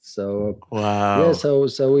underneath. So wow. Yeah.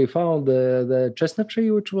 So we found the chestnut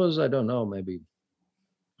tree, which was, I don't know, maybe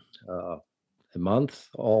a month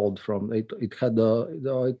old. From it had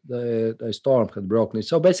the storm had broken it.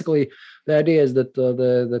 So basically the idea is that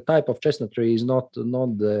the type of chestnut tree is not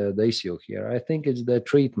the issue here. I think it's the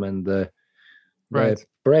treatment, the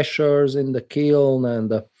pressures in the kiln, and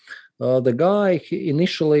the guy he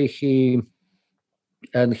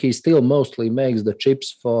still mostly makes the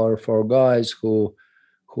chips for guys who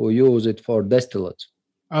use it for distillates.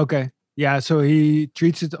 Okay. Yeah, so he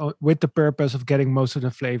treats it with the purpose of getting most of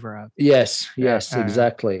the flavor out. Yes,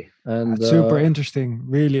 exactly. And that's super interesting,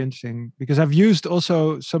 really interesting, because I've used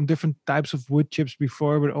also some different types of wood chips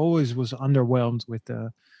before, but always was underwhelmed with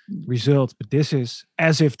the result. But this is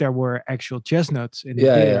as if there were actual chestnuts in the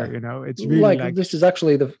beer. It's really this is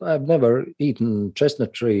actually I've never eaten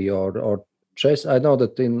chestnut tree or I know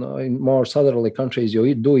that in more southerly countries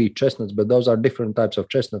you do eat chestnuts, but those are different types of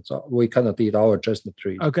chestnuts. We cannot eat our chestnut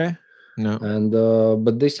trees. Okay. No. And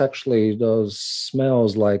but this actually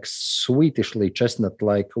smells like sweetishly chestnut,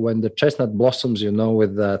 like when the chestnut blossoms,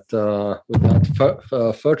 with that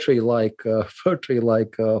fir tree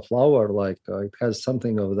like flower, it has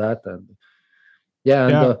something of that,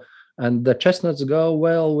 and the chestnuts go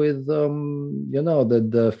well with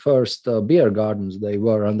the first beer gardens. They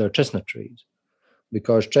were under chestnut trees,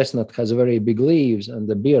 because chestnut has very big leaves, and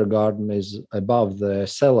the beer garden is above the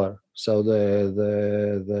cellar, so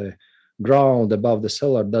the ground above the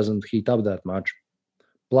cellar doesn't heat up that much.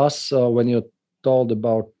 Plus, when you told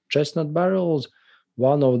about chestnut barrels,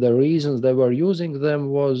 one of the reasons they were using them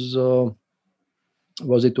was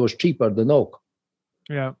it was cheaper than oak.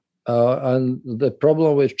 Yeah. And the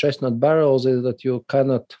problem with chestnut barrels is that you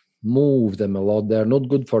cannot move them a lot. They're not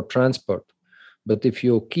good for transport. But if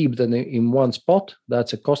you keep them in one spot,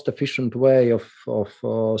 that's a cost-efficient way of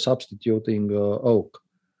substituting oak.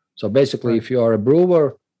 So basically, if you are a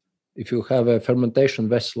brewer, if you have a fermentation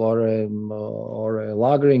vessel or a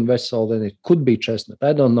lagering vessel, then it could be chestnut.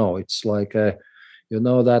 I don't know. It's like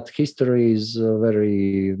that history is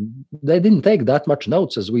very. They didn't take that much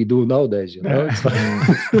notes as we do nowadays. It's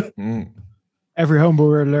like every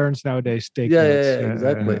homebrewer learns nowadays to take notes. Yeah,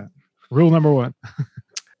 exactly. Rule number 1.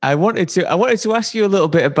 I wanted to ask you a little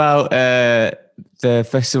bit about the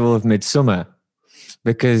Festival of Midsummer,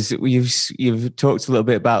 because you've talked a little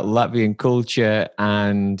bit about Latvian culture,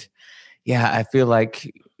 and I feel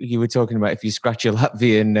like you were talking about if you scratch a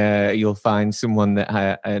Latvian, you'll find someone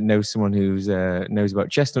that knows someone who's knows about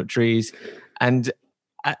chestnut trees, and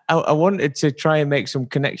I wanted to try and make some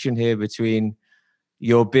connection here between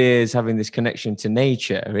your beers having this connection to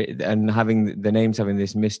nature and having the names having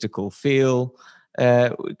this mystical feel.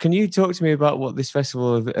 Can you talk to me about what this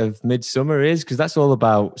Festival of Midsummer is? Because that's all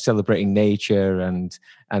about celebrating nature and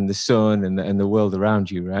the sun and the world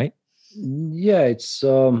around you, right? Yeah, it's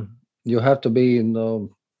you have to be in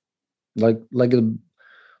like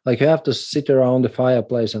you have to sit around the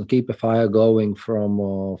fireplace and keep a fire going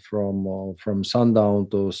from sundown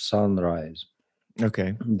to sunrise.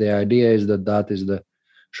 Okay. The idea is that is the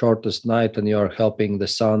shortest night, and you're helping the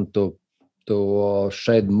sun to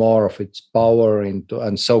shed more of its power into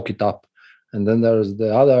and soak it up. And then there's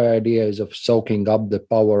the other idea is of soaking up the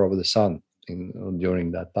power of the sun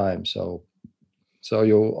during that time. So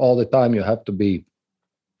you all the time you have to be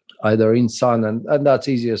either in sun, and that's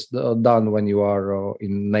easiest done when you are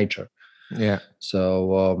in nature. Yeah.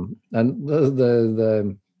 So and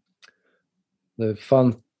the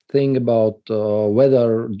fun thing about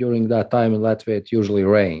weather during that time in Latvia, it usually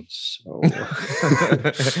rains. So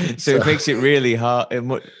it makes it really hard,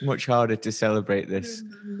 much harder to celebrate this.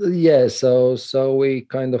 Yeah, so we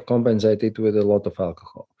kind of compensate it with a lot of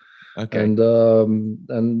alcohol. Okay. And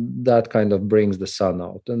that kind of brings the sun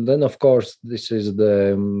out. And then, of course, this is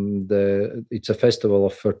it's a festival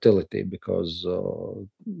of fertility because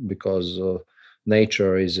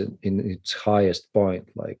nature is in its highest point.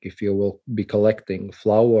 Like if you will be collecting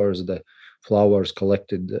flowers, the flowers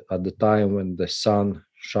collected at the time when the sun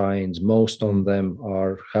shines most on them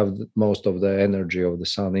have most of the energy of the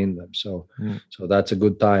sun in them. So that's a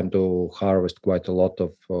good time to harvest quite a lot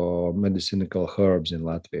of medicinal herbs in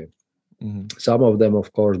Latvia. Mm-hmm. Some of them,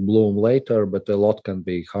 of course, bloom later, but a lot can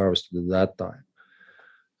be harvested at that time.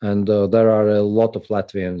 And there are a lot of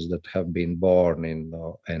Latvians that have been born in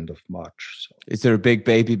end of March. So. Is there a big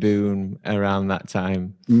baby boom around that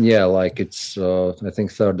time? Yeah, like it's, I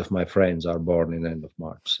think, third of my friends are born in end of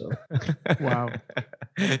March. So. Wow.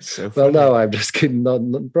 So funny. Well, no, I'm just kidding.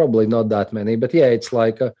 Probably not that many. But yeah, it's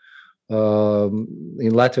like in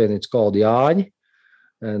Latvian, it's called Jāņi.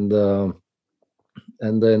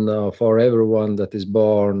 And then for everyone that is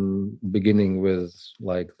born beginning with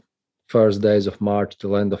like first days of March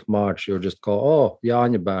till end of March, you just call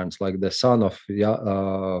Jāņa bērns, like the son of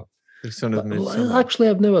the son of Midsummer. Actually,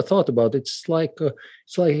 I've never thought about it. It's like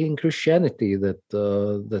in Christianity that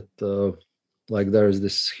like there is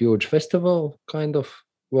this huge festival kind of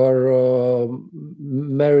where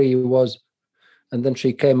Mary was, and then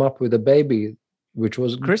she came up with a baby which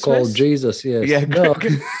was Christmas? Called Jesus. Yes. Yeah. No.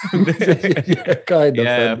 Yeah, kind of.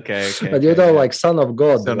 Yeah. Okay. But you know, like Son of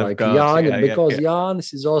God, Son like of God. Jan, because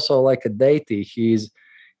Janus is also like a deity.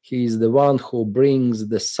 He's the one who brings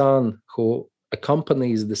the sun, who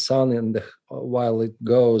accompanies the sun while it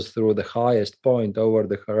goes through the highest point over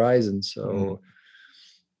the horizon. So.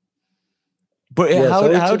 But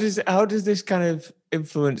how does this kind of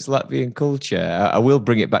influence Latvian culture? I will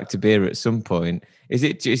bring it back to beer at some point. Is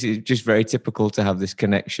it just very typical to have this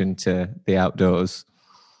connection to the outdoors?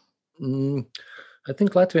 I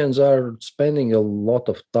think Latvians are spending a lot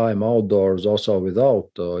of time outdoors also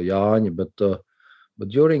without Jāņi, but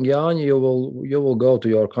during Jāņi you will go to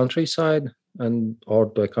your countryside or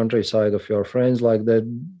to a countryside of your friends. Like that,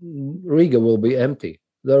 Riga will be empty.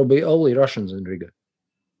 There will be only Russians in Riga.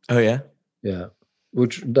 Oh yeah. Yeah,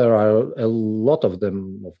 which there are a lot of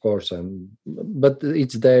them, of course, but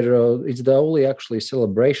it's the only actually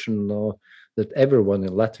celebration that everyone in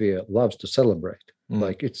Latvia loves to celebrate.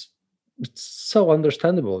 Like it's so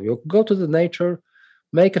understandable. You go to the nature,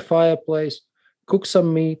 make a fireplace, cook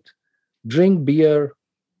some meat, drink beer,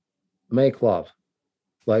 make love.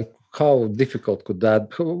 Like how difficult could that?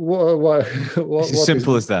 It's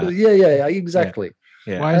simple as that. Yeah, exactly. Yeah.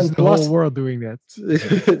 Yeah. Why is the whole world doing that?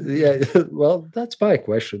 Yeah, well, that's my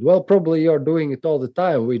question. Well, probably you're doing it all the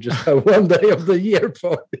time. We just have one day of the year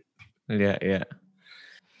for it. Yeah.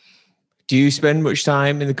 Do you spend much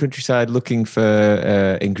time in the countryside looking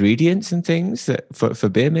for ingredients and things for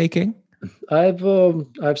beer making? I've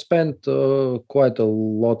spent quite a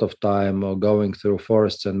lot of time going through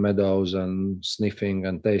forests and meadows and sniffing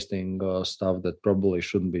and tasting stuff that probably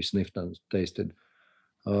shouldn't be sniffed and tasted.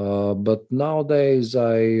 But nowadays,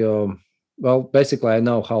 basically, I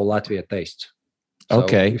know how Latvia tastes. So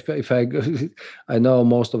Okay. if I I know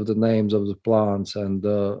most of the names of the plants, and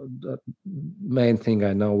the main thing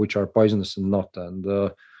I know which are poisonous and not,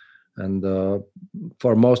 and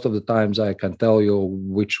for most of the times I can tell you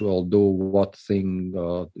which will do what thing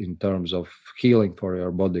in terms of healing for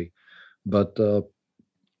your body. But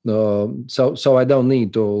so I don't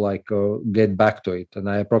need to get back to it, and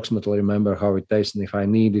I approximately remember how it tastes. And if I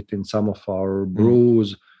need it in some of our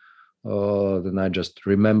brews, then I just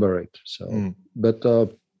remember it. So, but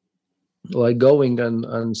like going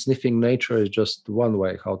and sniffing nature is just one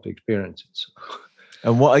way how to experience it. So.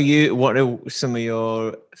 And what are some of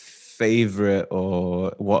your favorite,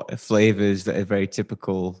 or what flavors that are very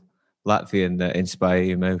typical Latvian that inspire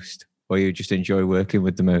you most, or you just enjoy working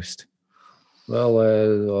with the most?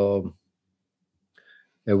 Well,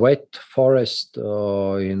 a wet forest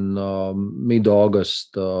in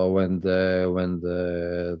mid-August when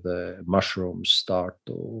the mushrooms start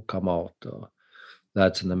to come out.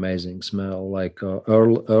 That's an amazing smell, like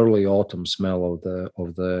early autumn smell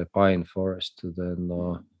of the pine forest. Then,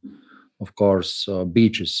 of course,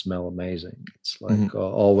 beaches smell amazing. It's like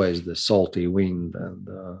always the salty wind and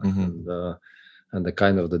the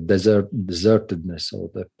kind of the desertedness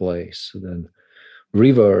of the place. Then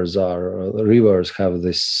rivers have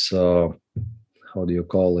this how do you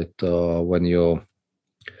call it when you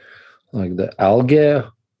like the algae,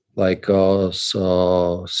 like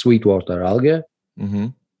sweetwater algae.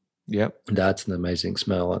 Yep, that's an amazing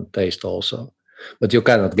smell and taste also, but you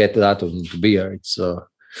cannot get that into beer. It's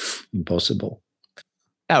impossible.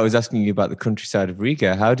 I was asking you about the countryside of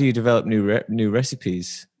Riga. How do you develop new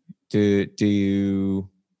recipes? Do you?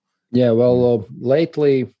 Yeah, well,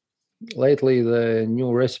 lately the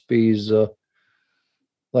new recipes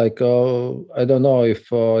I don't know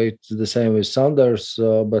if it's the same with Sanders,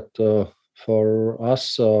 but for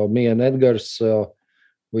us, me and Edgar's,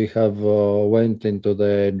 we have went into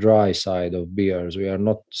the dry side of beers. We are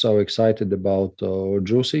not so excited about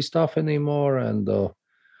juicy stuff anymore, and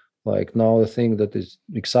now the thing that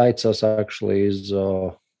excites us actually is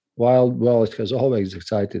well, it has always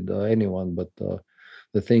excited anyone, but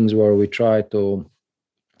the things where we try to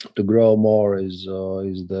grow more is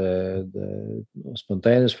the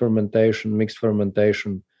spontaneous fermentation, mixed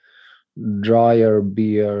fermentation, drier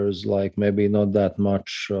beers, like maybe not that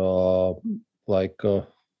much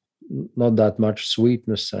not that much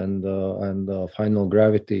sweetness and final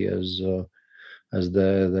gravity as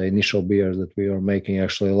the initial beers that we are making.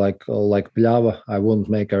 Actually, like Pļava, I wouldn't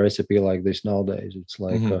make a recipe like this nowadays. It's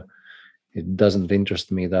like it doesn't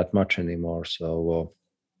interest me that much anymore. So.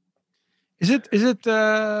 Is it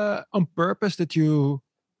on purpose that you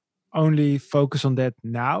only focus on that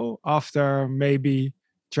now, after maybe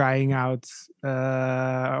trying out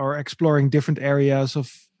or exploring different areas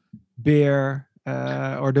of beer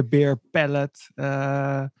or the beer palette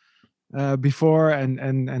before,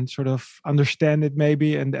 and sort of understand it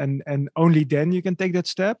maybe, and only then you can take that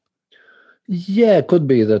step? Yeah, it could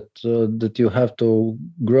be that that you have to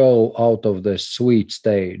grow out of the sweet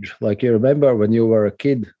stage. Like, you remember when you were a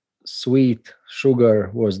kid, sweet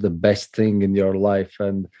sugar was the best thing in your life,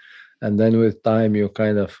 and then with time you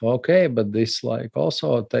kind of, okay, but this like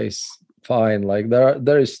also tastes fine. Like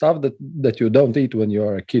there is stuff that you don't eat when you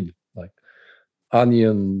are a kid, like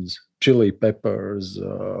onions, chili peppers,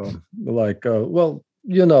 well,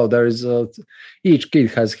 there is each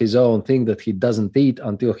kid has his own thing that he doesn't eat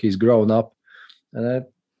until he's grown up, and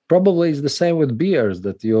that probably is the same with beers,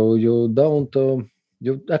 that you don't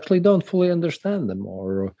you actually don't fully understand them,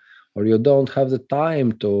 or you don't have the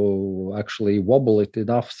time to actually wobble it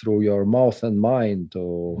enough through your mouth and mind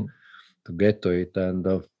to get to it.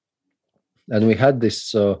 And we had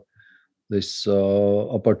this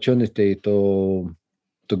opportunity to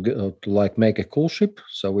like make a cool ship.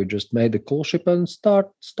 So we just made a cool ship and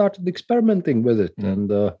started experimenting with it. And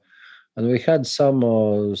we had some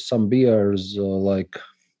beers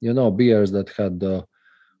beers that had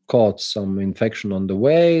caught some infection on the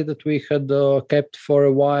way, that we had kept for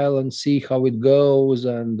a while and see how it goes.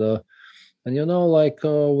 And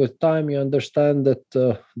with time you understand that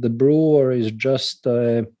the brewer is just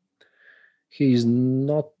he's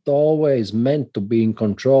not always meant to be in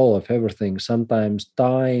control of everything. Sometimes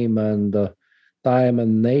time and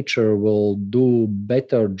nature will do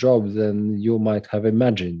better job than you might have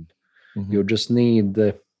imagined. You just need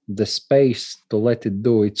the the space to let it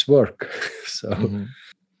do its work. So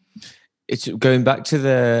it's going back to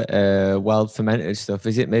the wild fermented stuff.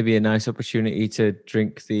 Is it maybe a nice opportunity to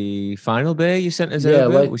drink the final beer you sent us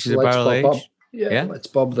over, which is a barrel age? Yeah, let's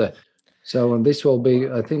pop that. So, and this will be,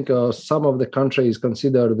 I think, some of the countries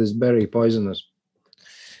consider this berry poisonous.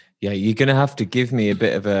 Yeah, you're going to have to give me a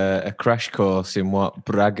bit of a crash course in what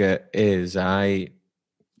Braggot is.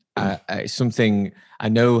 It's something I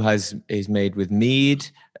know is made with mead,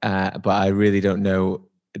 but I really don't know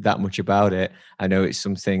that much about it. I know it's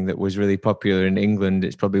something that was really popular in England.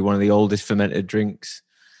 It's probably one of the oldest fermented drinks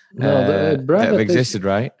that have existed,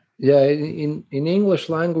 right? Yeah, in English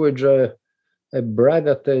language, a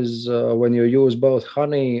braggot is when you use both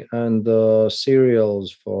honey and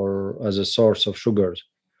cereals as a source of sugars.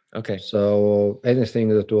 Okay. So anything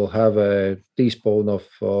that will have a teaspoon of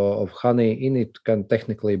honey in it can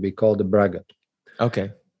technically be called a braggot.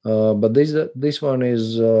 Okay. But this one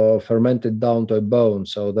is fermented down to a bone,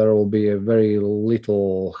 so there will be a very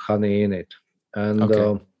little honey in it.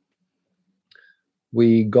 And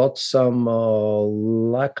we got some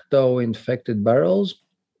lacto-infected barrels,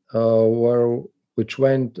 which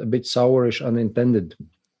went a bit sourish unintended.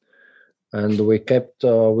 And we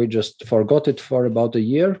just forgot it for about a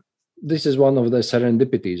year. This is one of the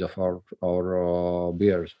serendipities of our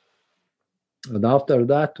beers. And after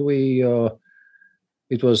that,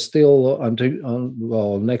 it was still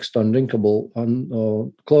next to undrinkable,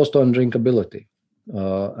 close to undrinkability.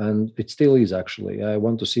 And it still is, actually. I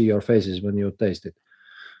want to see your faces when you taste it.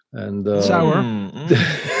 And sour.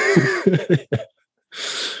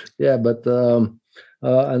 Yeah, but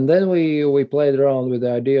and then we played around with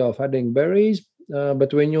the idea of adding berries,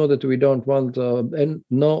 but we knew that we don't want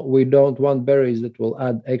berries that will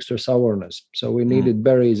add extra sourness. So we needed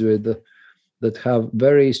berries that have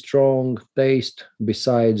very strong taste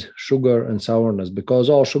besides sugar and sourness, because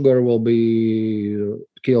all sugar will be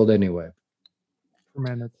killed anyway.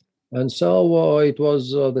 Fermented. And so it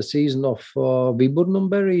was the season of viburnum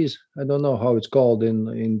berries. I don't know how it's called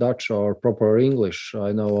in Dutch or proper English.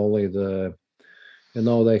 I know only they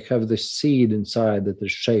have this seed inside that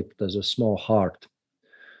is shaped as a small heart.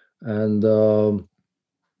 And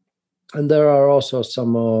there are also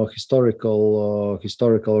some historical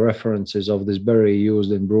references of this berry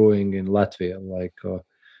used in brewing in Latvia, like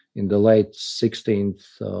in the late 16th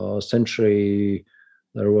century.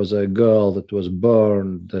 There was a girl that was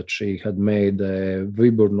burned that she had made a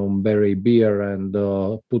viburnum berry beer and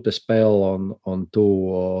put a spell on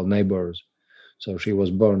two neighbors. So she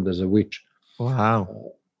was burned as a witch.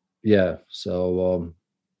 Wow. Yeah. So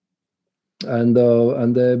and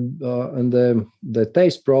the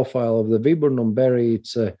taste profile of the viburnum berry,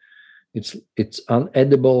 it's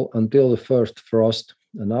unedible until the first frost,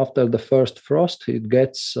 and after the first frost, it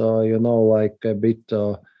gets like a bit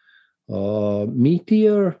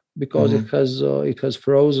meatier because it has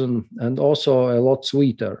frozen, and also a lot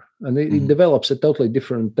sweeter, and it develops a totally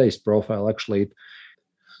different taste profile, actually.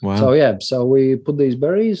 Wow. So yeah, so we put these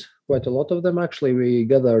berries, quite a lot of them actually. We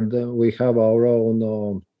gathered. We have our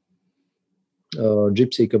own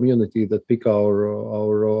gypsy community that pick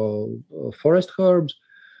our forest herbs,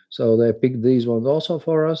 so they picked these ones also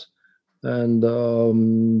for us, and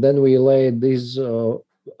then we laid these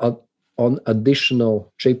on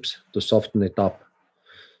additional chips to soften it up.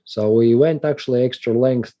 So we went actually extra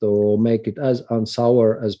length to make it as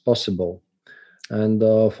unsour as possible. And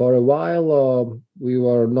for a while, we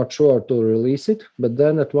were not sure to release it. But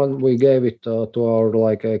then at one, we gave it to our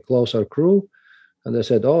a closer crew. And they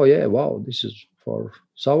said, "Oh yeah, wow, this is for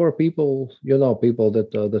sour people. People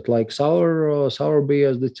that like sour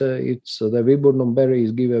beers. It's the viburnum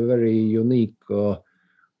berries give a very unique, even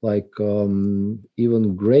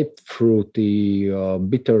grapefruity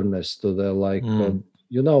bitterness to the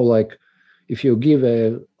if you give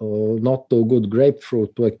a not too good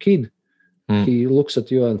grapefruit to a kid, he looks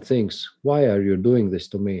at you and thinks, why are you doing this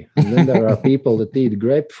to me? And then there are people that eat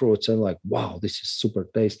grapefruits and wow, this is super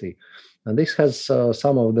tasty. And this has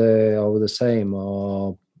some of the same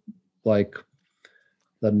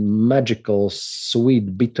the magical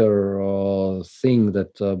sweet bitter thing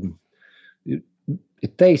that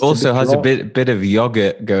it tastes also has a bit of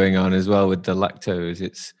yogurt going on as well with the lactose.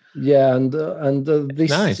 It's and this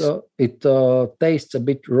nice. It tastes a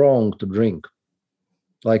bit wrong to drink.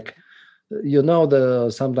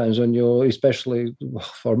 Sometimes when you, especially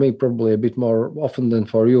for me, probably a bit more often than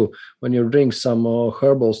for you, when you drink some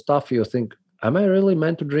herbal stuff, you think, am I really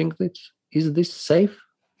meant to drink this? Is this safe?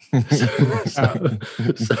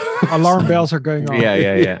 Alarm bells are going on.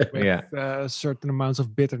 Yeah. Certain amounts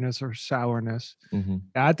of bitterness or sourness. Yeah,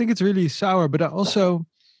 I think it's really sour, but also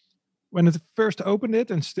when it first opened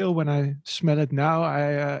it, and still when I smell it now,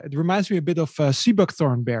 it reminds me a bit of sea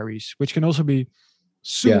buckthorn berries, which can also be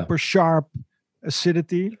super sharp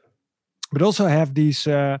acidity, but also have these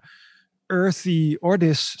earthy or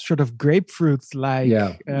this sort of grapefruit-like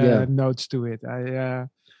notes to it.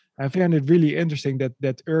 I find it really interesting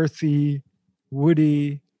that earthy,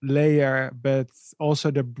 woody layer, but also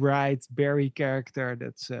the bright berry character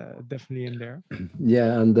that's definitely in there.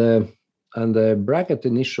 Yeah, and the bracket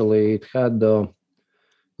initially it had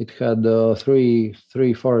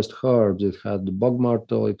three forest herbs. It had bog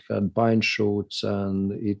myrtle, it had pine shoots,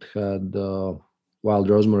 and it had wild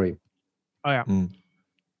rosemary. Oh yeah.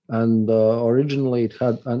 And originally it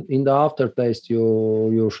had, and in the aftertaste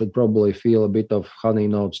you should probably feel a bit of honey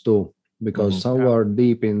notes too, because somewhere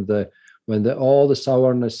deep in when all the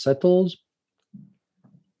sourness settles,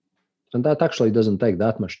 and that actually doesn't take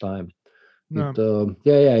that much time. No.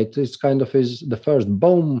 It's kind of is the first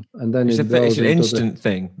boom, and then it's an instant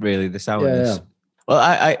thing, really, the sourness. Yeah. Well,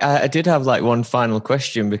 I did have like one final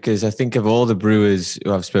question, because I think of all the brewers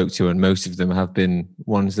who I've spoke to, and most of them have been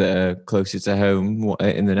ones that are closer to home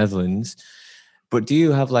in the Netherlands. But do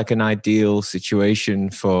you have like an ideal situation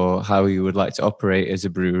for how you would like to operate as a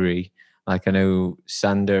brewery? Like I know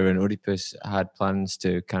Sander and Oedipus had plans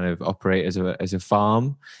to kind of operate as a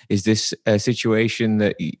farm. Is this a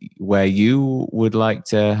situation where you would like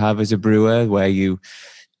to have as a brewer, where you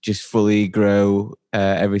just fully grow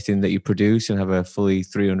everything that you produce and have a fully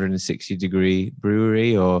 360-degree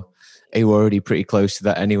brewery, or are you already pretty close to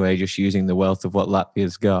that anyway, just using the wealth of what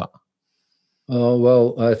Latvia's got?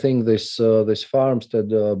 Well, I think this Farmstead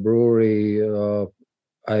brewery,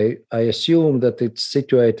 I assume that it's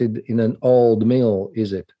situated in an old mill,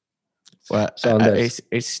 is it? Well,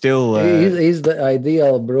 it's still... Is the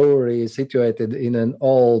ideal brewery situated in an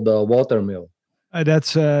old water mill?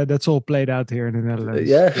 That's all played out here in the Netherlands.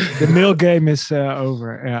 Yeah, the mill game is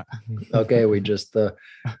over. Yeah. Okay, we just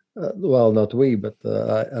well, not we, but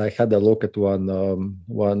I had a look at one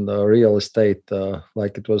real estate.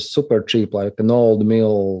 Like it was super cheap, like an old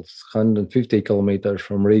mill, 150 kilometers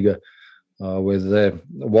from Riga, with a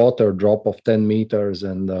water drop of 10 meters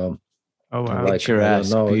and. Oh wow! Like,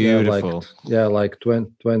 beautiful. Like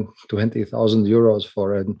 20,000 euros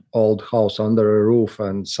for an old house under a roof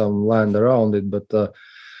and some land around it.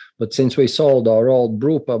 But since we sold our old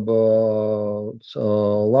brewpub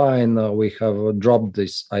line, we have dropped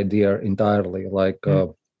this idea entirely. Like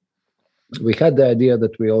we had the idea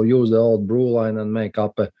that we'll use the old brew line and make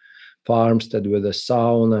up a farmstead with a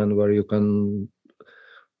sauna, and where you can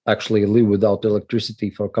actually live without electricity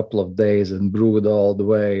for a couple of days and brew it all the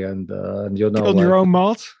way, and kiln your own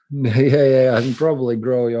malt. And probably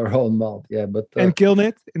grow your own malt. But and kiln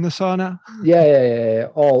it in the sauna.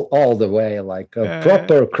 All the way, like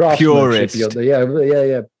proper craftsmanship.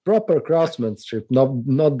 Proper craftsmanship.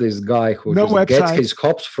 Not this guy who gets his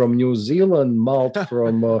hops from New Zealand, malt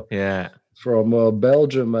from from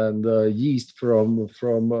Belgium, and yeast from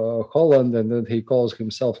Holland, and then he calls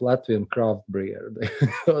himself Latvian craft brewer.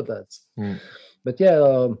 But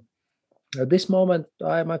at this moment,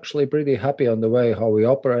 I'm actually pretty happy on the way how we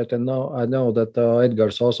operate, and now I know that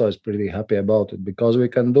Edgars also is pretty happy about it, because we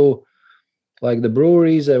can do like the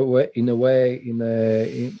breweries in a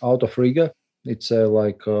way out of Riga. It's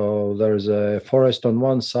like there's a forest on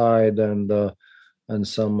one side and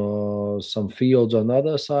some fields on the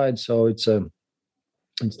other side. So it's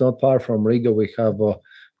not far from Riga. We have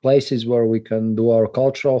places where we can do our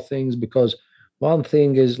cultural things, because one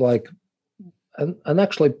thing is like, and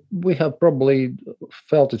actually we have probably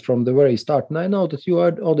felt it from the very start. And I know that you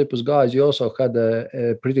are Oedipus guys, you also had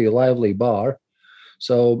a pretty lively bar.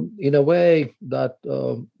 So in a way that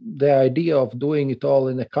the idea of doing it all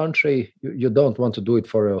in a country, you don't want to do it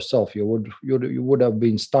for yourself. You would have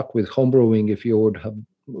been stuck with homebrewing if you would have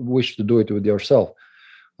wished to do it with yourself.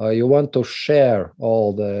 You want to share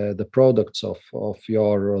all the products of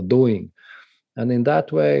your doing. And in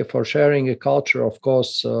that way, for sharing a culture, of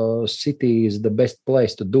course, city is the best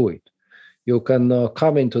place to do it. You can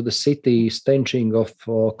come into the city stenching of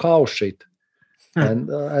cow shit,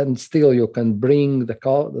 and still you can bring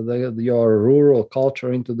your rural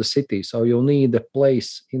culture into the city. So you need a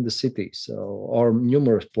place in the city, or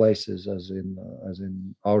numerous places, as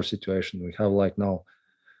in our situation. We have like now,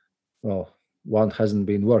 well, one hasn't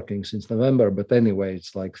been working since November, but anyway,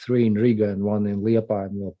 it's like 3 in Riga and 1 in Liepa,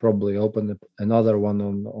 and we'll probably open another one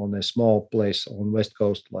on a small place on West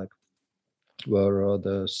Coast, like where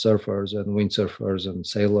the surfers and windsurfers and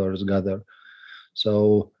sailors gather.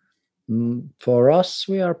 So for us,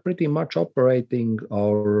 we are pretty much operating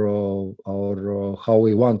our how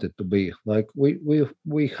we want it to be. Like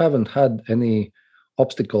we haven't had any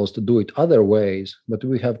obstacles to do it other ways, but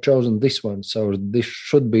we have chosen this one. So this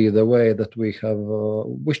should be the way that we have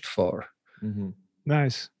wished for. Mm-hmm.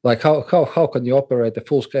 Nice. Like how can you operate a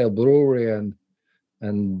full scale brewery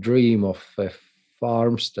and dream of a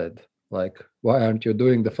farmstead? Like, why aren't you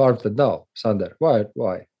doing the farmstead now, Sander? Why?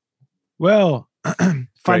 Well,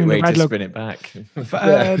 Great way to spin it back.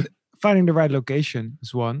 Finding the right location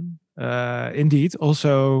is one. Indeed.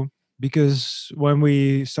 Also, because when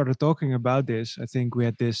we started talking about this, I think we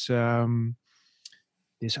had this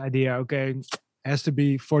this idea. Okay, has to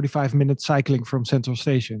be 45-minute cycling from Central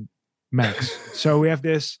Station, max. So we have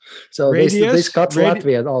this. So radius, this cuts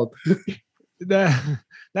Latvia out.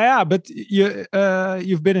 Yeah, but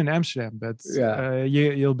you've been in Amsterdam, but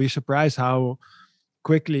you'll be surprised how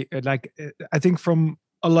quickly. I think from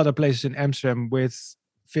a lot of places in Amsterdam with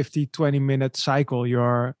 20-minute cycle,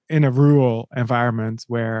 you're in a rural environment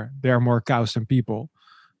where there are more cows than people.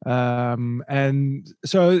 And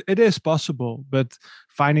so it is possible, but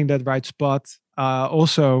finding that right spot.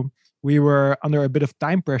 Also, we were under a bit of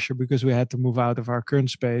time pressure because we had to move out of our current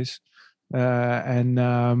space. We want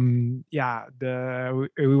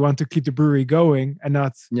to keep the brewery going and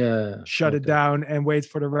not shut it down and wait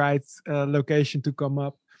for the right location to come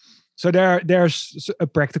up. So there's a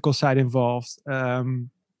practical side involved.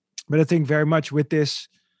 But I think very much with this,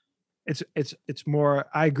 it's more.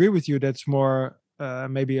 I agree with you. That's more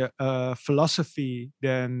maybe a philosophy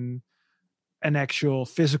than an actual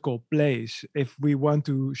physical place. If we want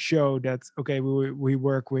to show that, okay, we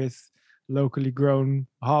work with locally grown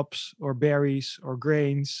hops or berries or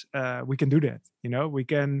grains, we can do that. We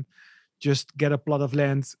can just get a plot of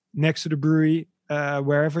land next to the brewery,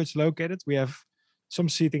 wherever it's located. We have some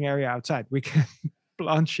seating area outside. We can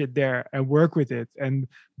plant shit there and work with it and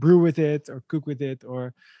brew with it or cook with it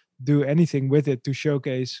or do anything with it to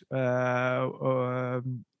showcase a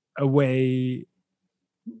way.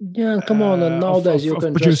 Yeah, come on. And nowadays you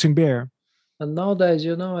can producing beer. And nowadays,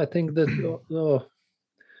 I think that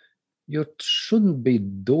you shouldn't be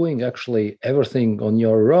doing actually everything on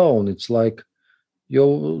your own. It's like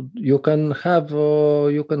you can have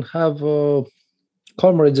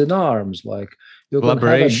comrades in arms, like you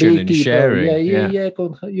collaboration can have a beekeeper. and sharing.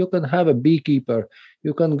 You can have a beekeeper.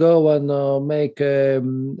 You can go and make a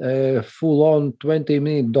full-on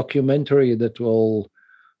 20-minute documentary that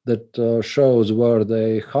shows where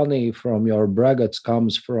the honey from your braggots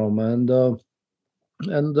comes from,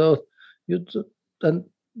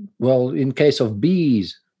 well, in case of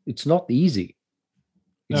bees, it's not easy.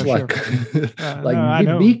 It's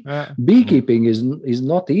beekeeping is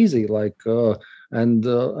not easy. And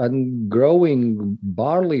growing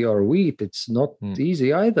barley or wheat, it's not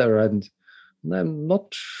easy either. And I'm not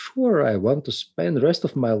sure I want to spend the rest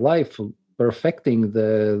of my life perfecting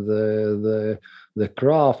the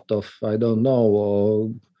craft of, I don't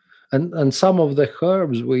know. And some of the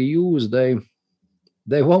herbs we use, they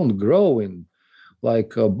won't grow in,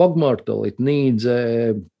 like bog myrtle. It needs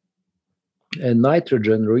a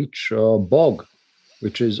nitrogen-rich bog,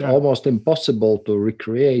 which is almost impossible to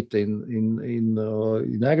recreate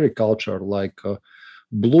in agriculture. Like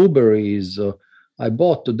blueberries, I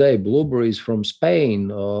bought today blueberries from Spain.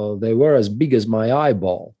 They were as big as my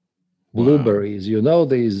eyeball. Blueberries,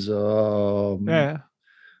 these.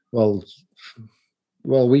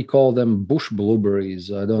 Well, we call them bush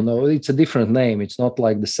blueberries. I don't know. It's a different name. It's not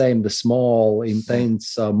like the small,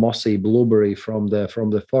 intense, mossy blueberry from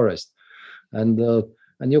the forest. And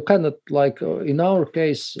you cannot, like in our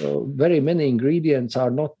case, very many ingredients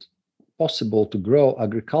are not possible to grow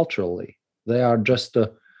agriculturally. They are just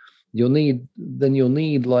you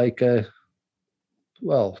need like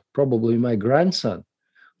probably my grandson.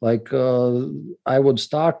 Like I would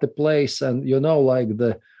start the place, and like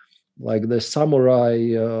the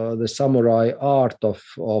samurai art of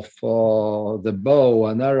the bow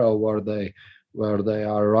and arrow, where they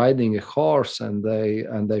are riding a horse and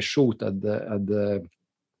they shoot at the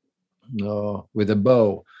with a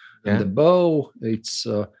bow. And the bow, it's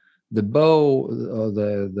the bow,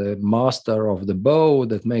 the master of the bow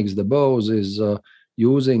that makes the bows is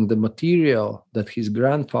using the material that his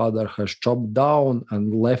grandfather has chopped down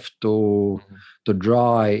and left to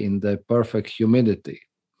dry in the perfect humidity.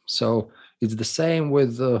 So it's the same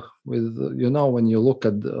with when you look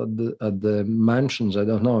at the mansions. I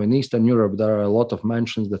don't know, in Eastern Europe there are a lot of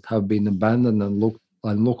mansions that have been abandoned and look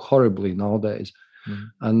horribly nowadays.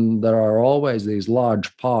 And there are always these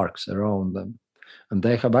large parks around them, and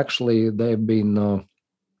they've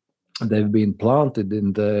been planted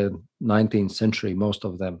in the 19th century, most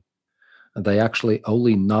of them, and they actually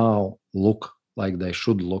only now look like they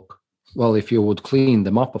should look. Well, if you would clean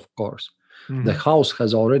them up, of course. The house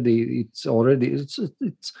has it's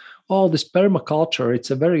all this permaculture.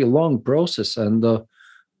 It's a very long process, and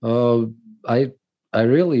I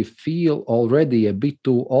really feel already a bit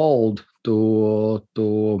too old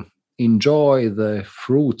to enjoy the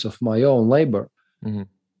fruits of my own labor.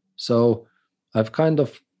 So I've kind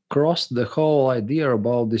of crossed the whole idea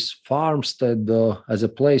about this farmstead as a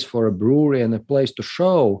place for a brewery and a place to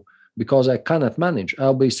show, because I cannot manage.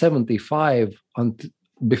 I'll be 75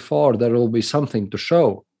 before there will be something to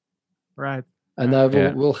show. Right. And I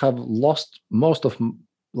will have lost most of my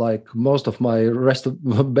rest of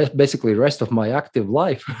my active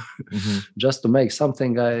life just to make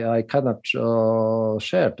something I cannot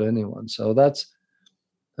share to anyone. So that's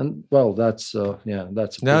a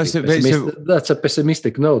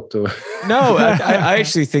pessimistic note to. No, I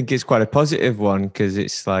actually think it's quite a positive one, because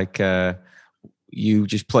it's like you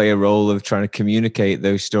just play a role of trying to communicate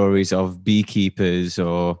those stories of beekeepers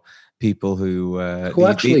or people who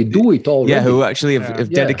actually do it already. Yeah, who actually have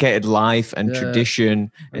dedicated life and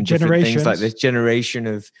tradition and different things like this generation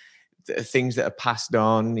of things that are passed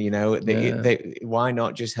on. You know, why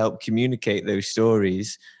not just help communicate those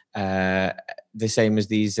stories? The same as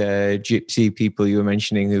these gypsy people you were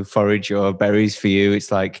mentioning who forage your berries for you.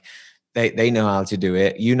 It's like they know how to do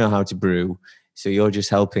it. You know how to brew. So you're just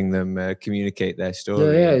helping them communicate their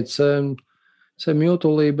story. Yeah, it's a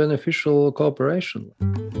mutually beneficial cooperation.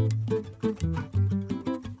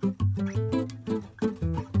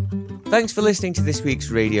 Thanks for listening to this week's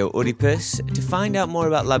Radio Oedipus. To find out more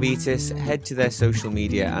about Labitis, head to their social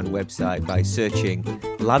media and website by searching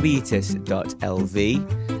labitis.lv.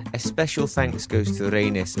 A special thanks goes to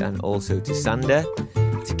Rainis and also to Sander.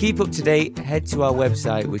 To keep up to date, head to our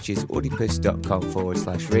website, which is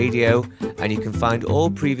oedipus.com/radio, and you can find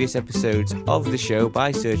all previous episodes of the show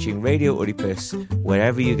by searching Radio Oedipus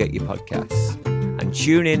wherever you get your podcasts. And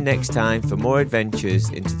tune in next time for more adventures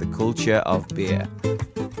into the culture of beer.